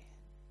pray?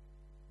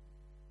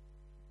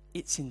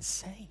 It's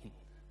insane.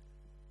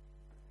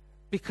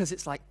 Because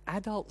it's like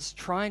adults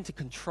trying to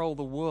control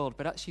the world,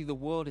 but actually the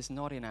world is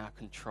not in our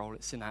control,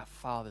 it's in our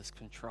Father's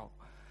control.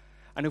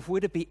 And if we're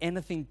to be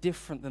anything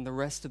different than the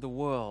rest of the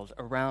world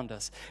around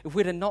us, if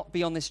we're to not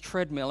be on this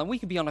treadmill, and we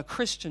can be on a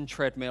Christian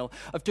treadmill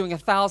of doing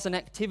 1,000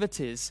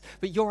 activities,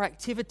 but your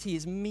activity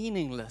is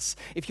meaningless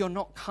if you're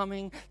not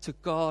coming to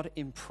God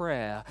in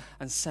prayer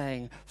and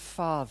saying,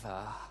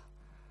 Father,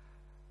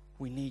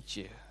 we need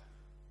you.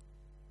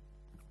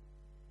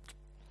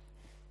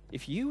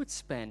 If you would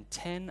spend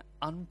 10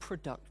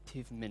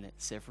 unproductive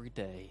minutes every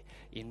day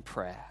in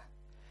prayer,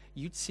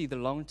 you'd see the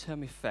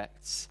long-term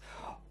effects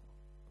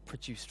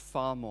produced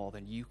far more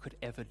than you could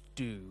ever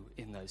do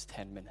in those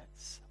 10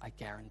 minutes. I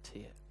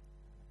guarantee it.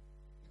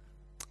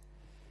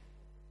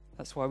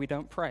 That's why we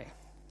don't pray,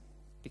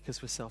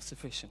 because we're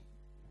self-sufficient.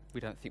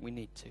 We don't think we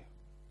need to.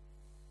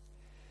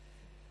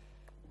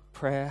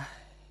 Prayer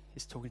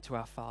is talking to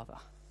our Father.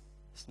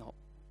 It's not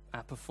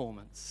our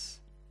performance.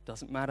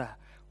 Doesn't matter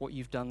what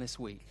you've done this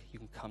week, you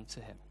can come to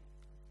him.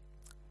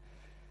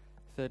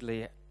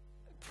 Thirdly,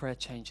 prayer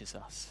changes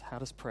us. How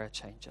does prayer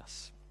change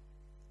us?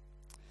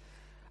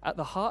 At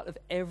the heart of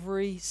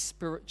every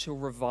spiritual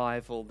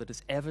revival that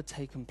has ever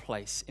taken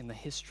place in the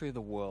history of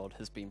the world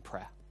has been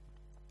prayer.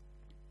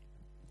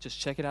 Just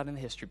check it out in the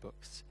history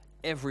books.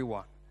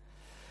 Everyone.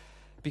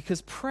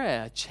 Because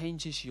prayer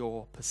changes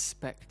your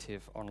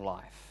perspective on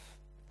life.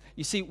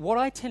 You see, what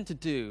I tend to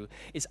do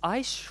is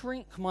I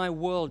shrink my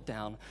world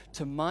down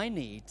to my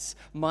needs,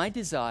 my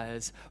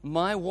desires,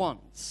 my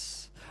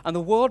wants. And the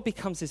world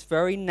becomes this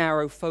very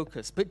narrow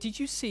focus. But did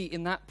you see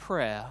in that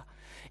prayer,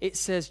 it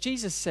says,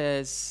 Jesus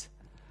says,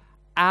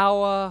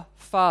 our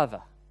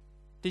Father.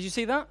 Did you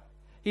see that?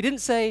 He didn't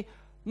say,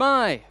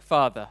 my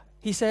Father.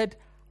 He said,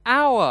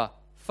 our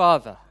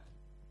Father.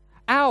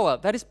 Our,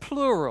 that is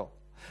plural.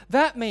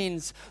 That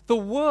means the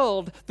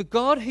world, the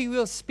God who we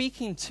are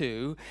speaking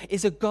to,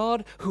 is a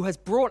God who has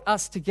brought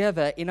us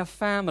together in a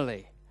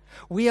family.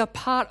 We are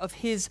part of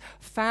his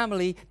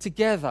family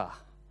together.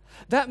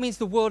 That means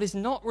the world is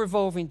not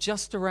revolving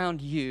just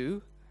around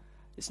you.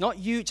 It's not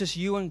you, just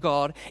you and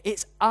God.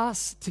 It's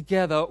us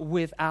together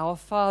with our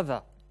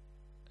Father.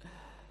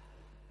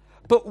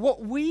 But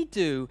what we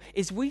do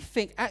is we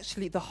think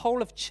actually the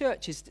whole of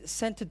church is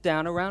centered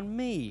down around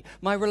me.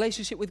 My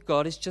relationship with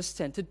God is just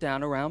centered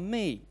down around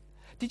me.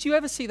 Did you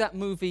ever see that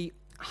movie,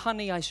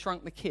 Honey, I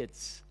Shrunk the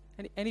Kids?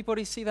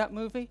 Anybody see that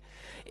movie?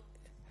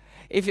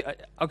 If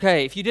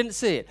you didn't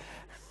see it,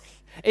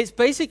 it's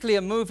basically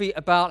a movie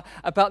about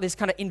this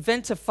kind of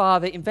inventor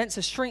father invents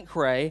a shrink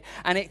ray,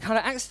 and it kind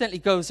of accidentally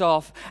goes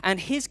off, and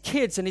his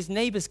kids and his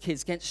neighbor's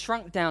kids get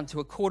shrunk down to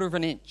 1/4 of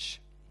an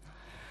inch.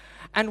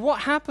 And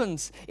what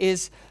happens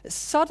is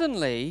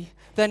suddenly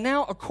they're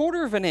now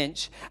 1/4 of an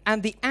inch,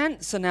 and the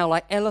ants are now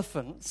like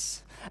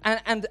elephants,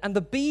 and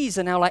the bees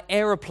are now like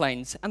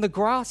aeroplanes, and the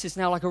grass is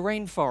now like a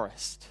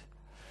rainforest.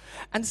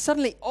 And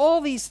suddenly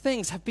all these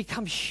things have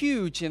become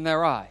huge in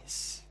their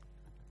eyes.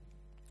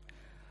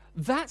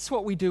 That's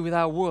what we do with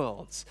our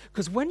worlds.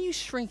 Because when you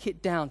shrink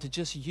it down to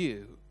just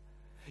you,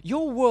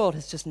 your world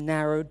has just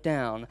narrowed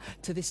down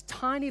to this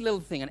tiny little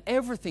thing, and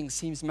everything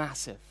seems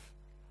massive.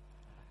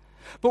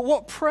 But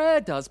what prayer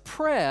does,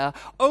 prayer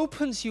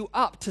opens you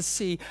up to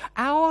see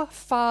our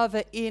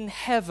Father in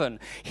heaven.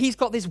 He's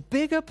got this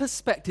bigger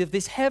perspective,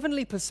 this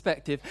heavenly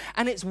perspective,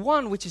 and it's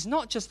one which is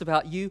not just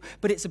about you,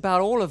 but it's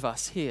about all of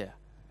us here.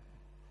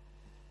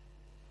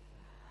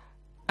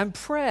 And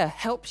prayer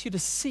helps you to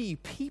see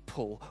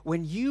people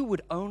when you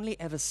would only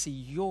ever see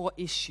your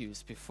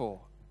issues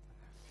before.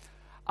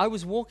 I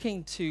was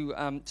walking to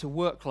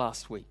work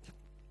last week.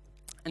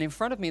 And in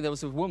front of me, there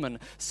was a woman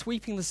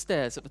sweeping the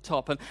stairs at the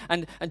top.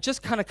 And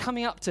just kind of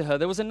coming up to her,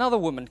 there was another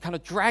woman kind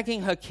of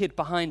dragging her kid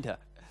behind her.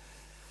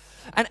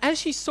 And as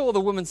she saw the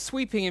woman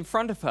sweeping in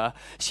front of her,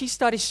 she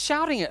started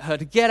shouting at her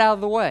to get out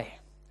of the way.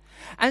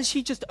 And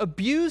she just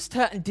abused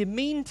her and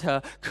demeaned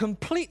her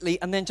completely,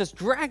 and then just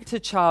dragged her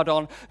child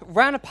on,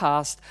 ran her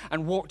past,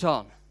 and walked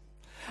on.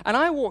 And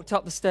I walked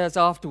up the stairs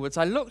afterwards.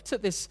 I looked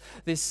at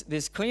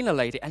this cleaner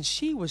lady, and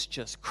she was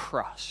just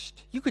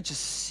crushed. You could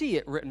just see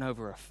it written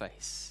over her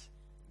face.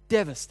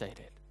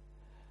 Devastated.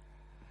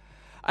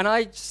 And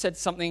I said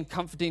something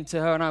comforting to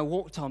her, and I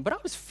walked on, but I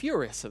was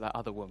furious at that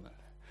other woman.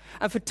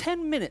 And for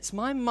 10 minutes,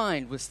 my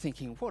mind was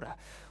thinking,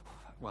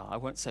 well, I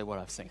won't say what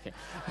I was thinking.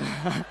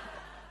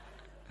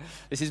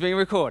 This is being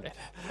recorded.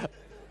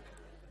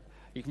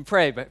 You can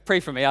pray, but pray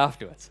for me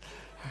afterwards.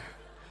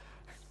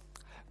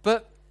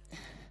 But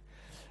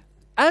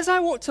as I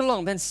walked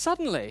along, then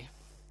suddenly,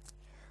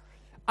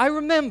 I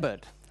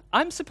remembered,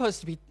 I'm supposed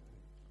to be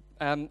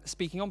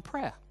speaking on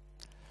prayer.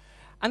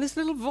 And this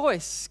little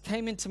voice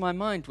came into my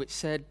mind which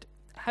said,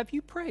 have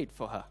you prayed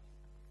for her?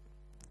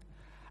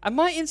 And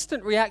my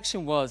instant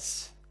reaction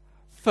was,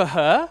 for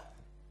her?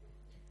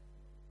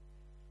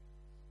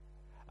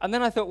 And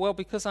then I thought, well,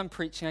 because I'm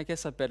preaching, I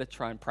guess I better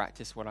try and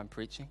practice what I'm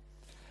preaching.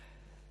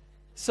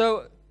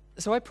 So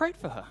I prayed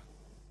for her.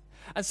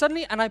 And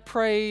suddenly, I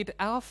prayed,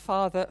 our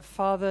Father,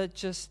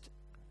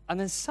 and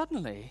then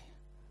suddenly,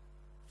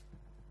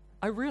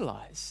 I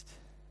realized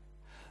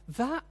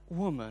that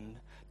woman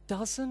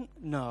doesn't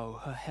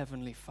know her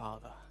Heavenly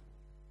Father.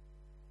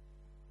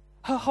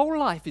 Her whole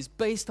life is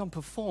based on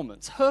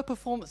performance, her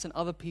performance and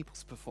other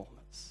people's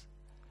performance.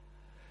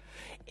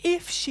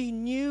 If she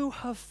knew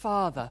her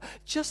father,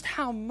 just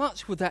how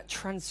much would that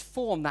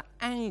transform that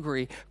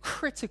angry,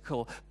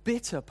 critical,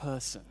 bitter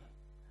person?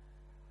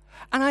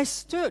 And I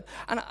stood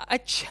and I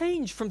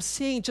changed from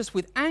seeing just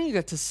with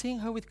anger to seeing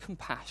her with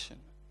compassion.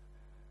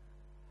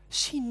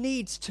 She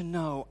needs to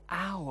know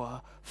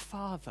our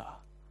Father.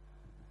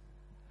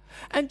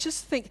 And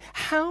just think,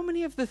 how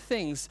many of the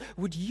things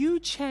would you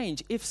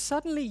change if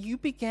suddenly you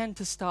began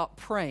to start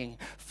praying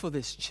for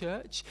this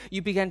church?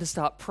 You began to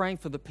start praying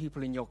for the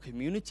people in your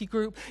community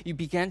group. You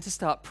began to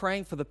start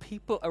praying for the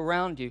people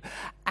around you.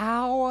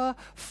 Our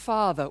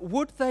Father,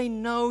 would they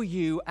know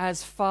you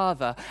as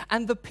Father?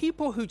 And the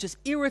people who just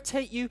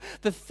irritate you,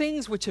 the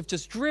things which have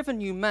just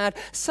driven you mad,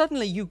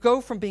 suddenly you go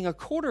from being a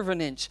quarter of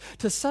an inch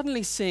to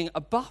suddenly seeing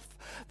above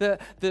just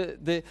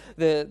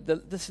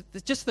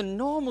the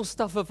normal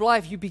stuff of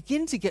life. You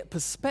begin to get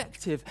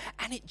perspective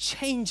and it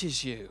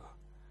changes you.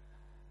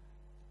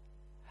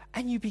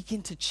 And you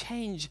begin to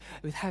change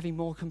with having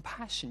more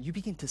compassion. You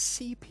begin to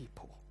see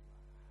people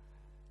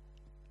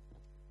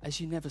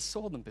as you never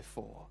saw them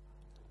before.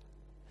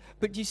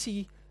 But you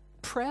see,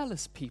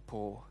 prayerless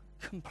people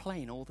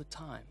complain all the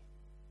time.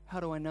 How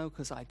do I know?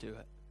 Because I do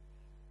it.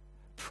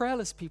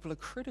 Prayerless people are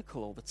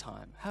critical all the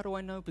time. How do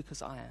I know?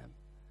 Because I am.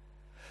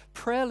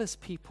 Prayerless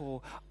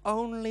people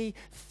only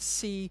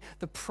see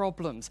the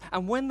problems.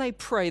 And when they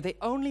pray, they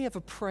only ever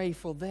pray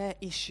for their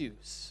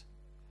issues.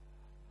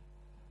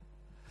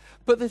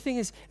 But the thing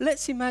is,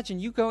 let's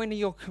imagine you go into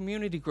your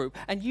community group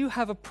and you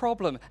have a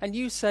problem and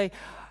you say,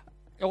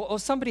 or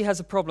somebody has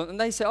a problem and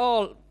they say,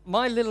 oh,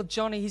 my little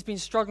Johnny, he's been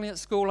struggling at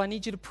school. I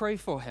need you to pray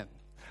for him.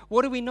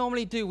 What do we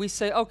normally do? We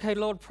say, okay,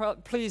 Lord,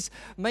 please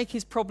make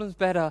his problems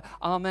better.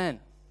 Amen.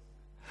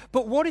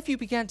 But what if you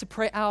began to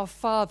pray, our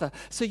Father?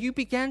 So you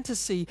began to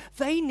see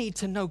they need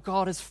to know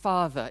God as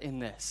Father in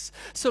this.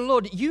 So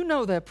Lord, you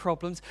know their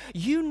problems,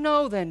 you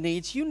know their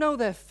needs, you know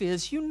their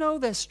fears, you know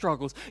their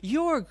struggles.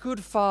 You're a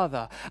good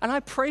Father. And I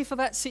pray for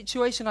that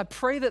situation. I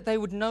pray that they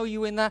would know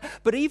you in that.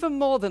 But even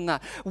more than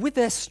that, with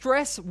their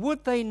stress,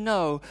 would they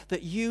know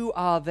that you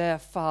are their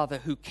Father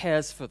who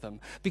cares for them?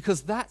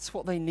 Because that's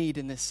what they need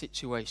in this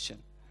situation.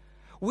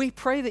 We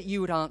pray that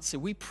you would answer.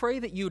 We pray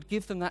that you would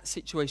give them that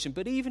situation.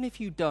 But even if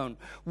you don't,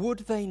 would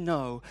they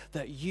know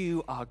that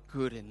you are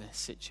good in this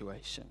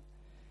situation?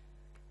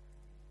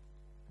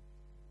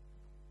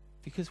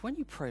 Because when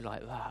you pray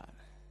like that,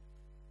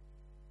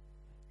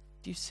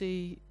 do you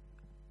see,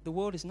 the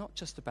world is not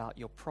just about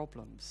your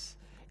problems.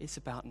 It's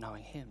about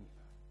knowing Him.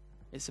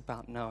 It's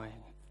about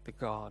knowing the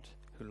God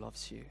who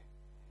loves you.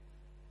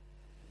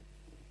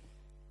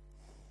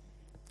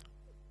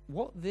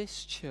 What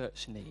this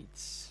church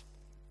needs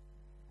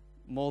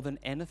more than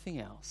anything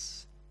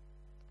else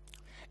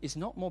is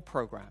not more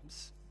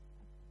programs.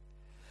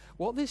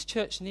 What this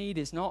church needs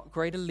is not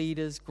greater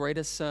leaders,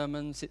 greater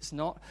sermons. It's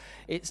not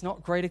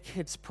greater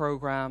kids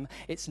program.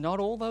 It's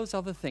not all those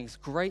other things,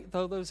 great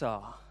though those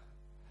are.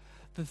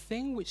 The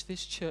thing which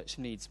this church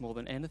needs more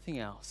than anything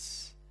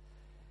else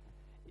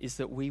is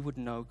that we would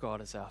know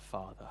God as our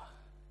Father.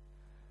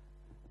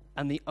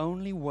 And the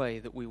only way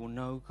that we will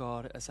know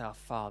God as our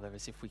Father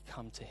is if we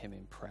come to Him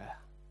in prayer.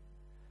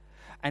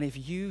 And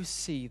if you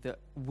see that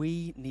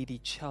we need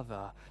each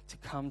other to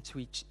come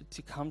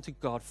to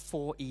God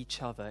for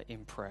each other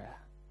in prayer.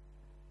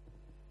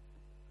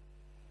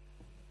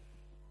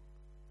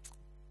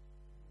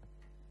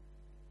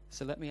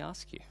 So let me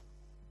ask you.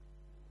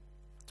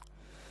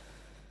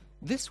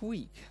 This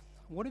week,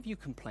 what have you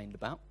complained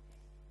about?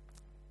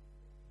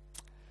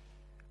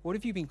 What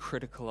have you been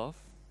critical of?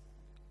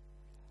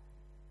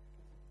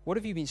 What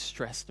have you been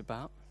stressed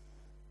about?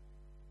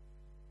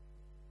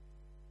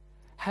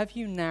 Have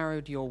you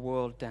narrowed your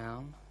world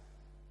down?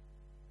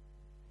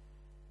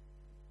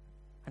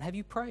 And have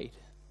you prayed?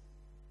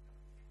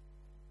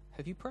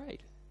 Have you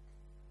prayed?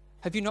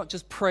 Have you not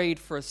just prayed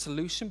for a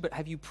solution, but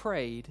have you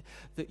prayed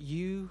that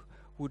you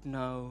would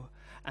know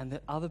and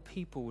that other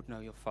people would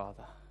know your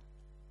Father?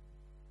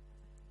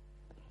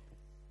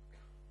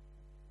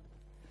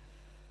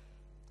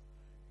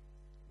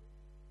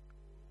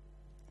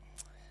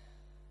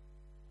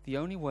 The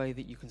only way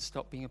that you can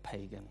stop being a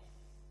pagan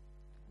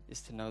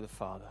is to know the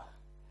Father.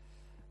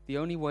 The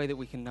only way that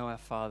we can know our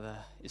Father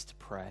is to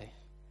pray.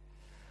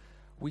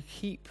 We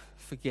keep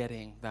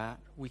forgetting that.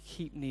 We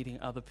keep needing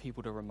other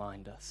people to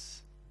remind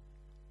us.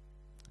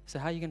 So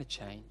how are you going to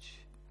change?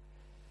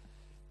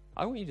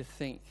 I want you to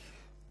think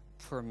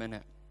for a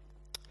minute.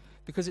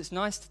 Because it's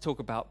nice to talk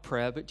about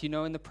prayer, but do you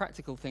know, in the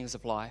practical things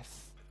of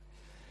life,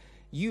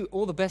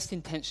 all the best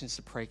intentions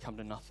to pray come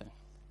to nothing.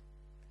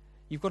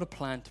 You've got a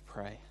plan to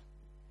pray.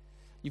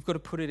 You've got to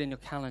put it in your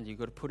calendar. You've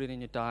got to put it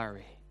in your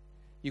diary.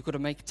 You've got to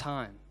make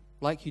time,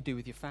 like you do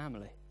with your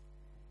family.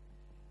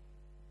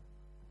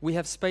 We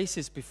have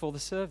spaces before the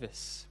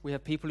service. We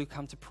have people who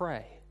come to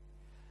pray.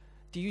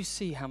 Do you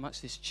see how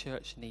much this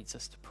church needs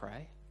us to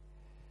pray?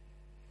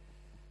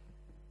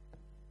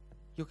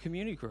 Your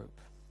community group.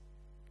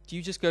 Do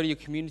you just go to your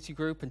community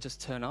group and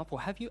just turn up? Or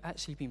have you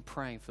actually been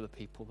praying for the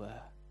people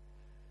there?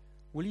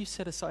 Will you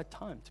set aside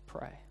time to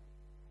pray?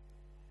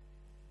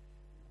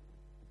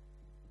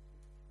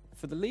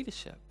 For the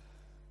leadership,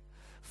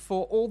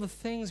 for all the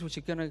things which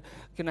are going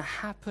to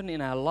happen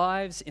in our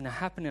lives,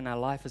 happen in our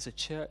life as a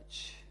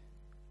church,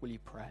 will you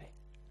pray?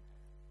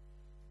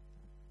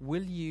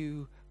 Will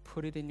you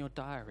put it in your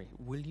diary?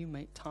 Will you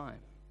make time?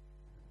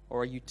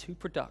 Or are you too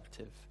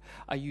productive?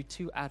 Are you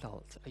too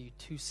adult? Are you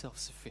too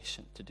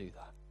self-sufficient to do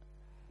that?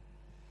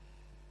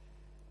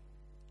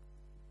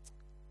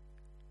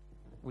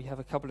 We have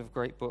a couple of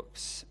great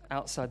books.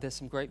 Outside, there's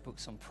some great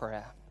books on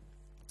prayer.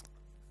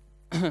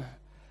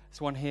 There's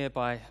one here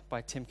by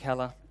Tim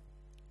Keller.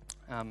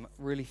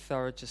 Really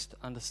thorough, just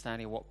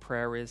understanding what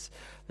prayer is.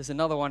 There's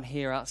another one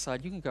here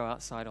outside. You can go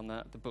outside on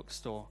the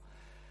bookstore.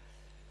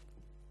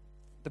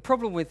 The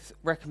problem with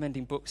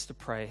recommending books to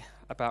pray,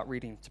 about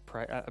learning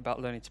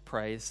to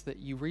pray, is that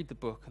you read the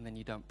book and then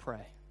you don't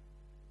pray.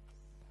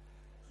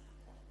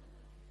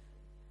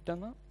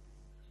 Done that?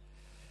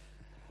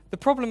 The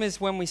problem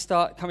is when we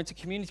start coming to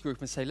community group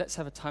and say, let's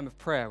have a time of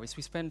prayer, is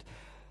we spend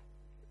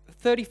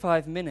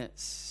 35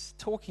 minutes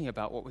talking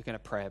about what we're going to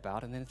pray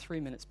about and then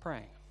 3 minutes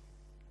praying.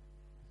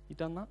 You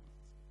done that?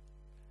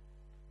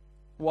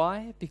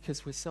 Why?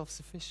 Because we're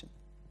self-sufficient.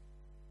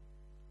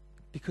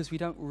 Because we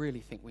don't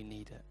really think we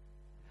need it.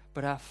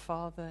 But our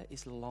Father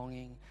is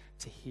longing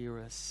to hear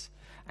us,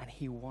 and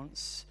He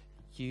wants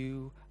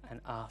you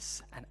and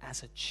us, and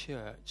as a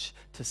church,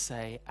 to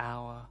say,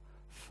 Our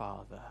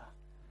Father.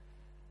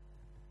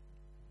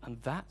 And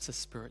that's a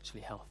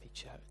spiritually healthy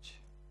church.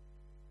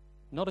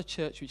 Not a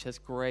church which has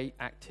great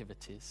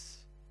activities,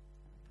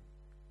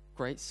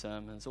 great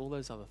sermons, all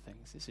those other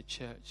things. It's a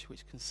church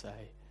which can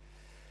say,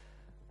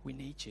 we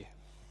need you.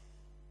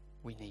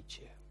 We need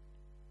you.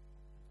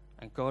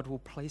 And God will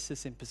place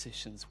us in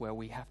positions where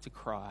we have to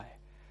cry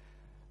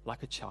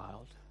like a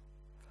child,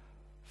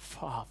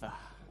 Father,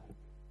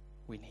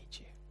 we need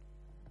you.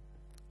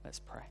 Let's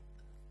pray.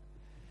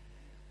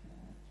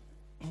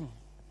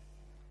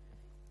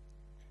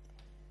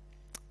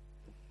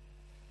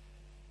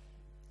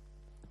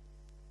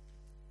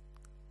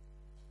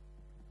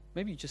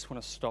 Maybe you just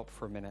want to stop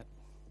for a minute.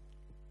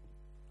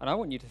 And I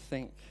want you to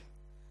think,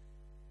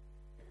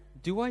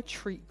 do I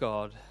treat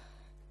God,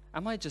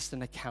 am I just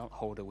an account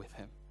holder with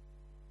Him?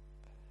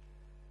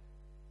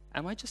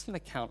 Am I just an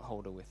account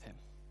holder with Him?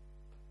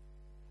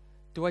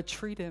 Do I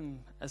treat Him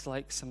as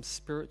like some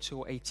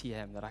spiritual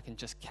ATM that I can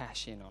just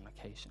cash in on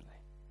occasionally?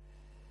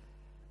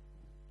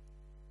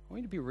 I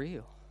want you to be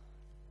real.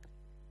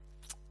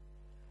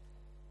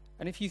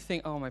 And if you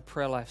think, oh, my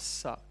prayer life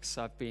sucks,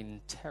 I've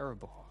been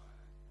terrible,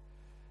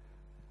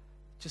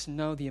 just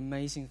know the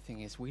amazing thing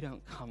is we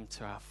don't come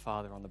to our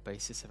Father on the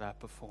basis of our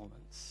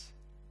performance.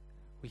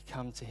 We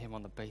come to Him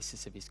on the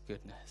basis of His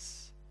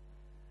goodness.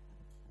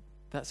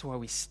 That's why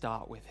we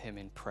start with Him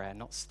in prayer,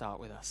 not start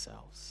with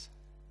ourselves.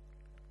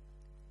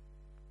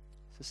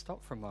 So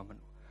stop for a moment.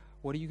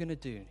 What are you going to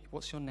do?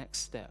 What's your next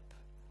step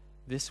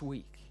this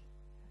week?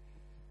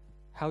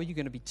 How are you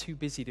going to be too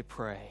busy to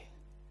pray?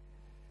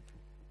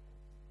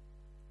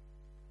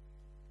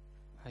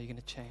 How are you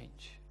going to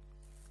change?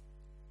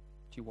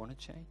 Do you want to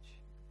change?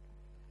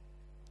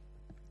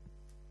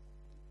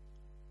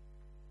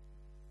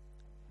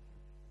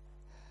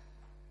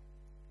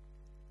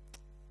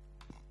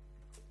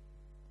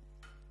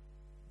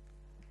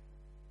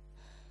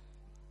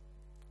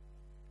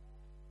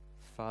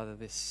 Father,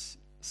 this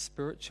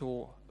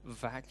spiritual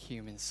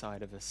vacuum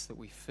inside of us that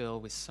we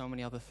fill with so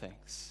many other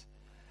things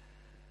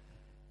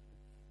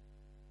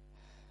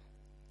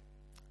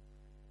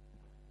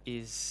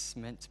is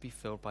meant to be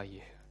filled by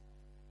you.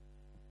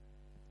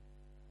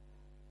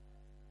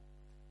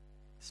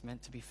 It's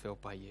meant to be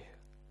filled by you.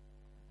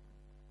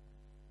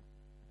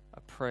 I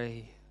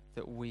pray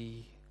that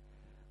we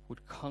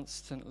would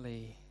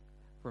constantly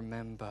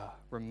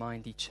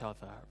remind each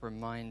other,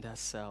 remind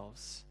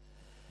ourselves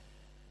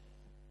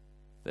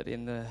that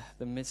in the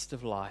midst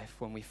of life,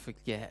 when we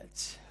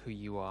forget who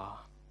you are,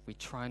 we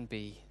try and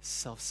be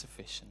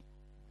self-sufficient.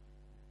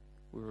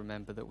 We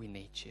remember that we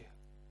need you.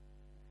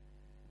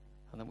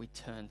 And that we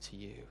turn to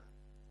you,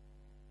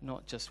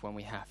 not just when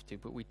we have to,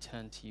 but we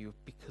turn to you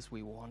because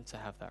we want to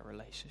have that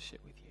relationship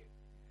with you.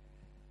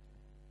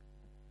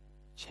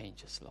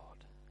 Change us, Lord.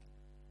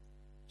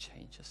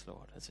 Change us,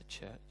 Lord, as a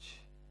church.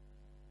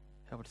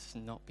 Help us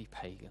not be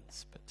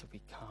pagans, but to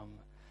become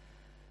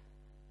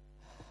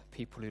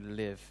people who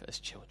live as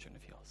children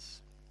of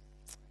yours.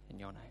 In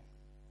your name.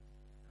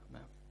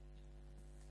 Amen.